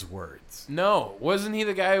mince his words. No, wasn't he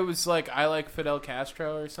the guy who was like, "I like Fidel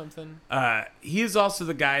Castro" or something? He is also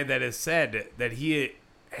the guy that has said that he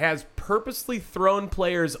has purposely thrown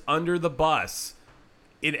players under the bus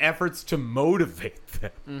in efforts to motivate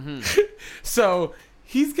them. Mm-hmm. So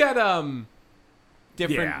he's got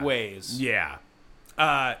Different ways. Yeah.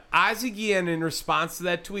 Ozzie Guillen, in response to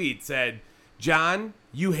that tweet, said, "John,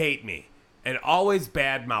 you hate me and always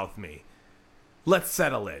badmouth me. Let's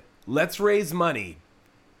settle it. Let's raise money.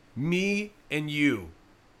 Me and you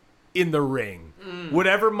in the ring.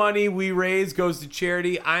 Whatever money we raise goes to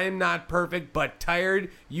charity. I am not perfect, but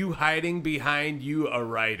tired you hiding behind you a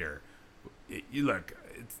writer." You look,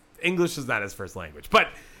 English is not his first language, but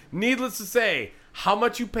needless to say, how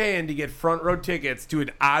much you paying to get front row tickets to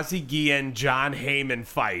an Ozzie Guillen John Heyman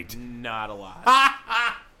fight? Not a lot.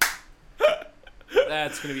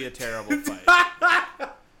 That's going to be a terrible fight.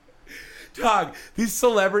 Dog, these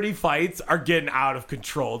celebrity fights are getting out of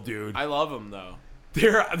control, dude. I love them, though.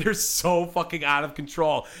 They're so fucking out of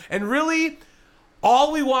control. And really,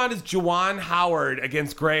 all we want is Juwan Howard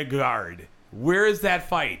against Greg Gard. Where is that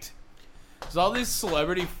fight? There's all these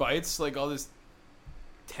celebrity fights, like all this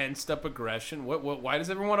tensed up aggression. Why does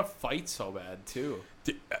everyone want to fight so bad, too?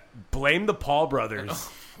 Blame the Paul brothers.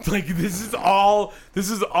 Like, this is all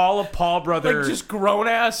a Paul brother. Like, just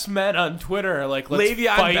grown-ass men on Twitter, like, let's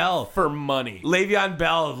Le'Veon fight Bell. for money. Le'Veon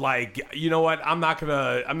Bell, like, you know what? I'm not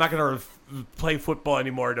gonna play football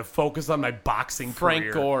anymore to focus on my boxing Frank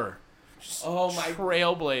career. Gore. Oh my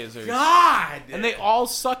Trailblazers. God! And they all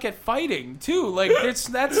suck at fighting, too. Like, that's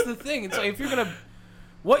the thing. It's like, if you're going to...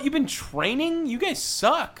 What, you've been training? You guys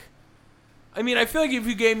suck. I mean, I feel like if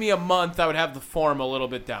you gave me a month, I would have the form a little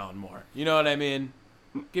bit down more. You know what I mean?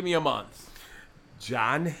 Give me a month.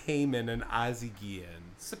 John Heyman and Ozzie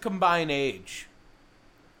Guillen. It's a combined age.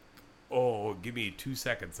 Oh, give me 2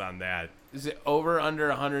 seconds on that. Is it over under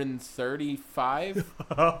 135?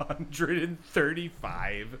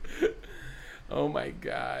 135. Oh my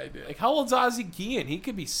God. Like, how old's Ozzie Guillen? He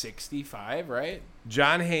could be 65, right?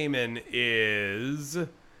 John Heyman is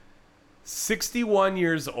 61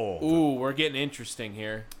 years old. Ooh, we're getting interesting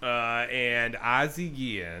here. And Ozzie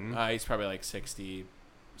Guillen, He's probably like 60,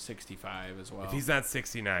 65 as well. if he's not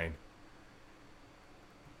 69,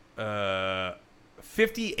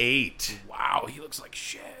 58. Wow, he looks like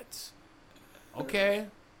shit. Okay.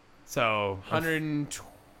 So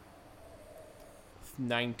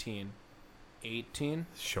 119. 18?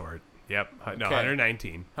 short. Yep. No, Okay.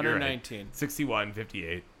 119. You're right. 119. 61,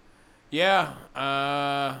 58.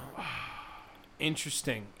 Yeah.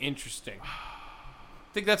 Interesting. I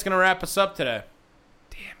think that's going to wrap us up today.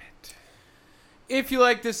 Damn it. If you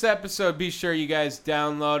like this episode, be sure you guys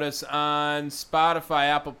download us on Spotify,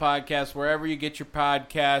 Apple Podcasts, wherever you get your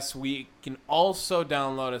podcasts. We can also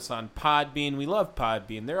download us on Podbean. We love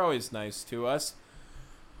Podbean. They're always nice to us.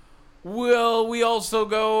 Will we also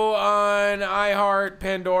go on iHeart,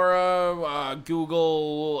 Pandora,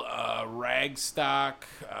 Google, Ragstock,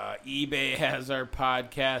 eBay has our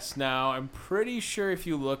podcast now. I'm pretty sure if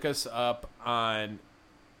you look us up on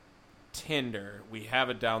Tinder. We have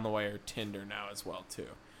a Down the Wire Tinder now as well, too.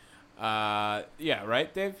 Yeah,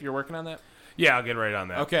 right, Dave? You're working on that? Yeah, I'll get right on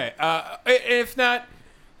that. Okay. If not,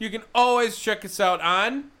 you can always check us out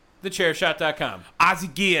on thechairshot.com. Ozzie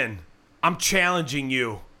Guillen, I'm challenging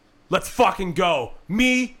you. Let's fucking go.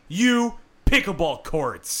 Me, you, pickleball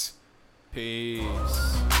courts. Peace.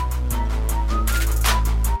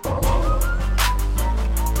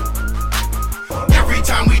 Every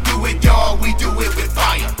time we do it, y'all, we do it with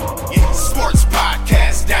fire. Yeah, sports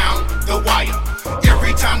podcast down the wire.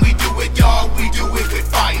 Every time we do it, y'all, we do it with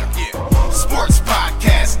fire. Yeah, sports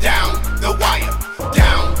podcast down the wire.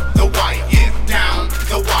 Down the wire. Yeah, down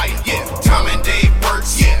the wire. Yeah, Tom and Dave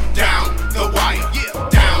works. Yeah, down the wire. Yeah,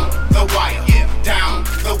 down the wire. Yeah, down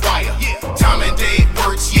the wire. Yeah, Tom and Dave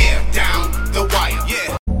works. Yeah, down the wire.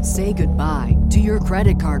 Yeah. Say goodbye to your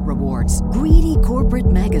credit card rewards. Greedy corporate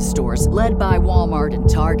mega stores, led by Walmart and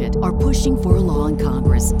Target, are pushing for a law in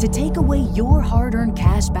Congress to take away your hard-earned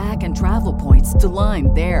cash back and travel points to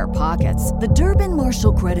line their pockets. The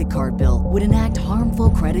Durbin-Marshall credit card bill would enact harmful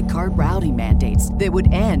credit card routing mandates that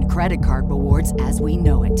would end credit card rewards as we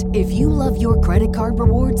know it. If you love your credit card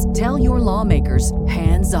rewards, tell your lawmakers,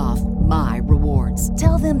 hands off my rewards.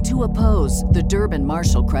 Tell them to oppose the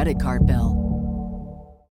Durbin-Marshall credit card bill.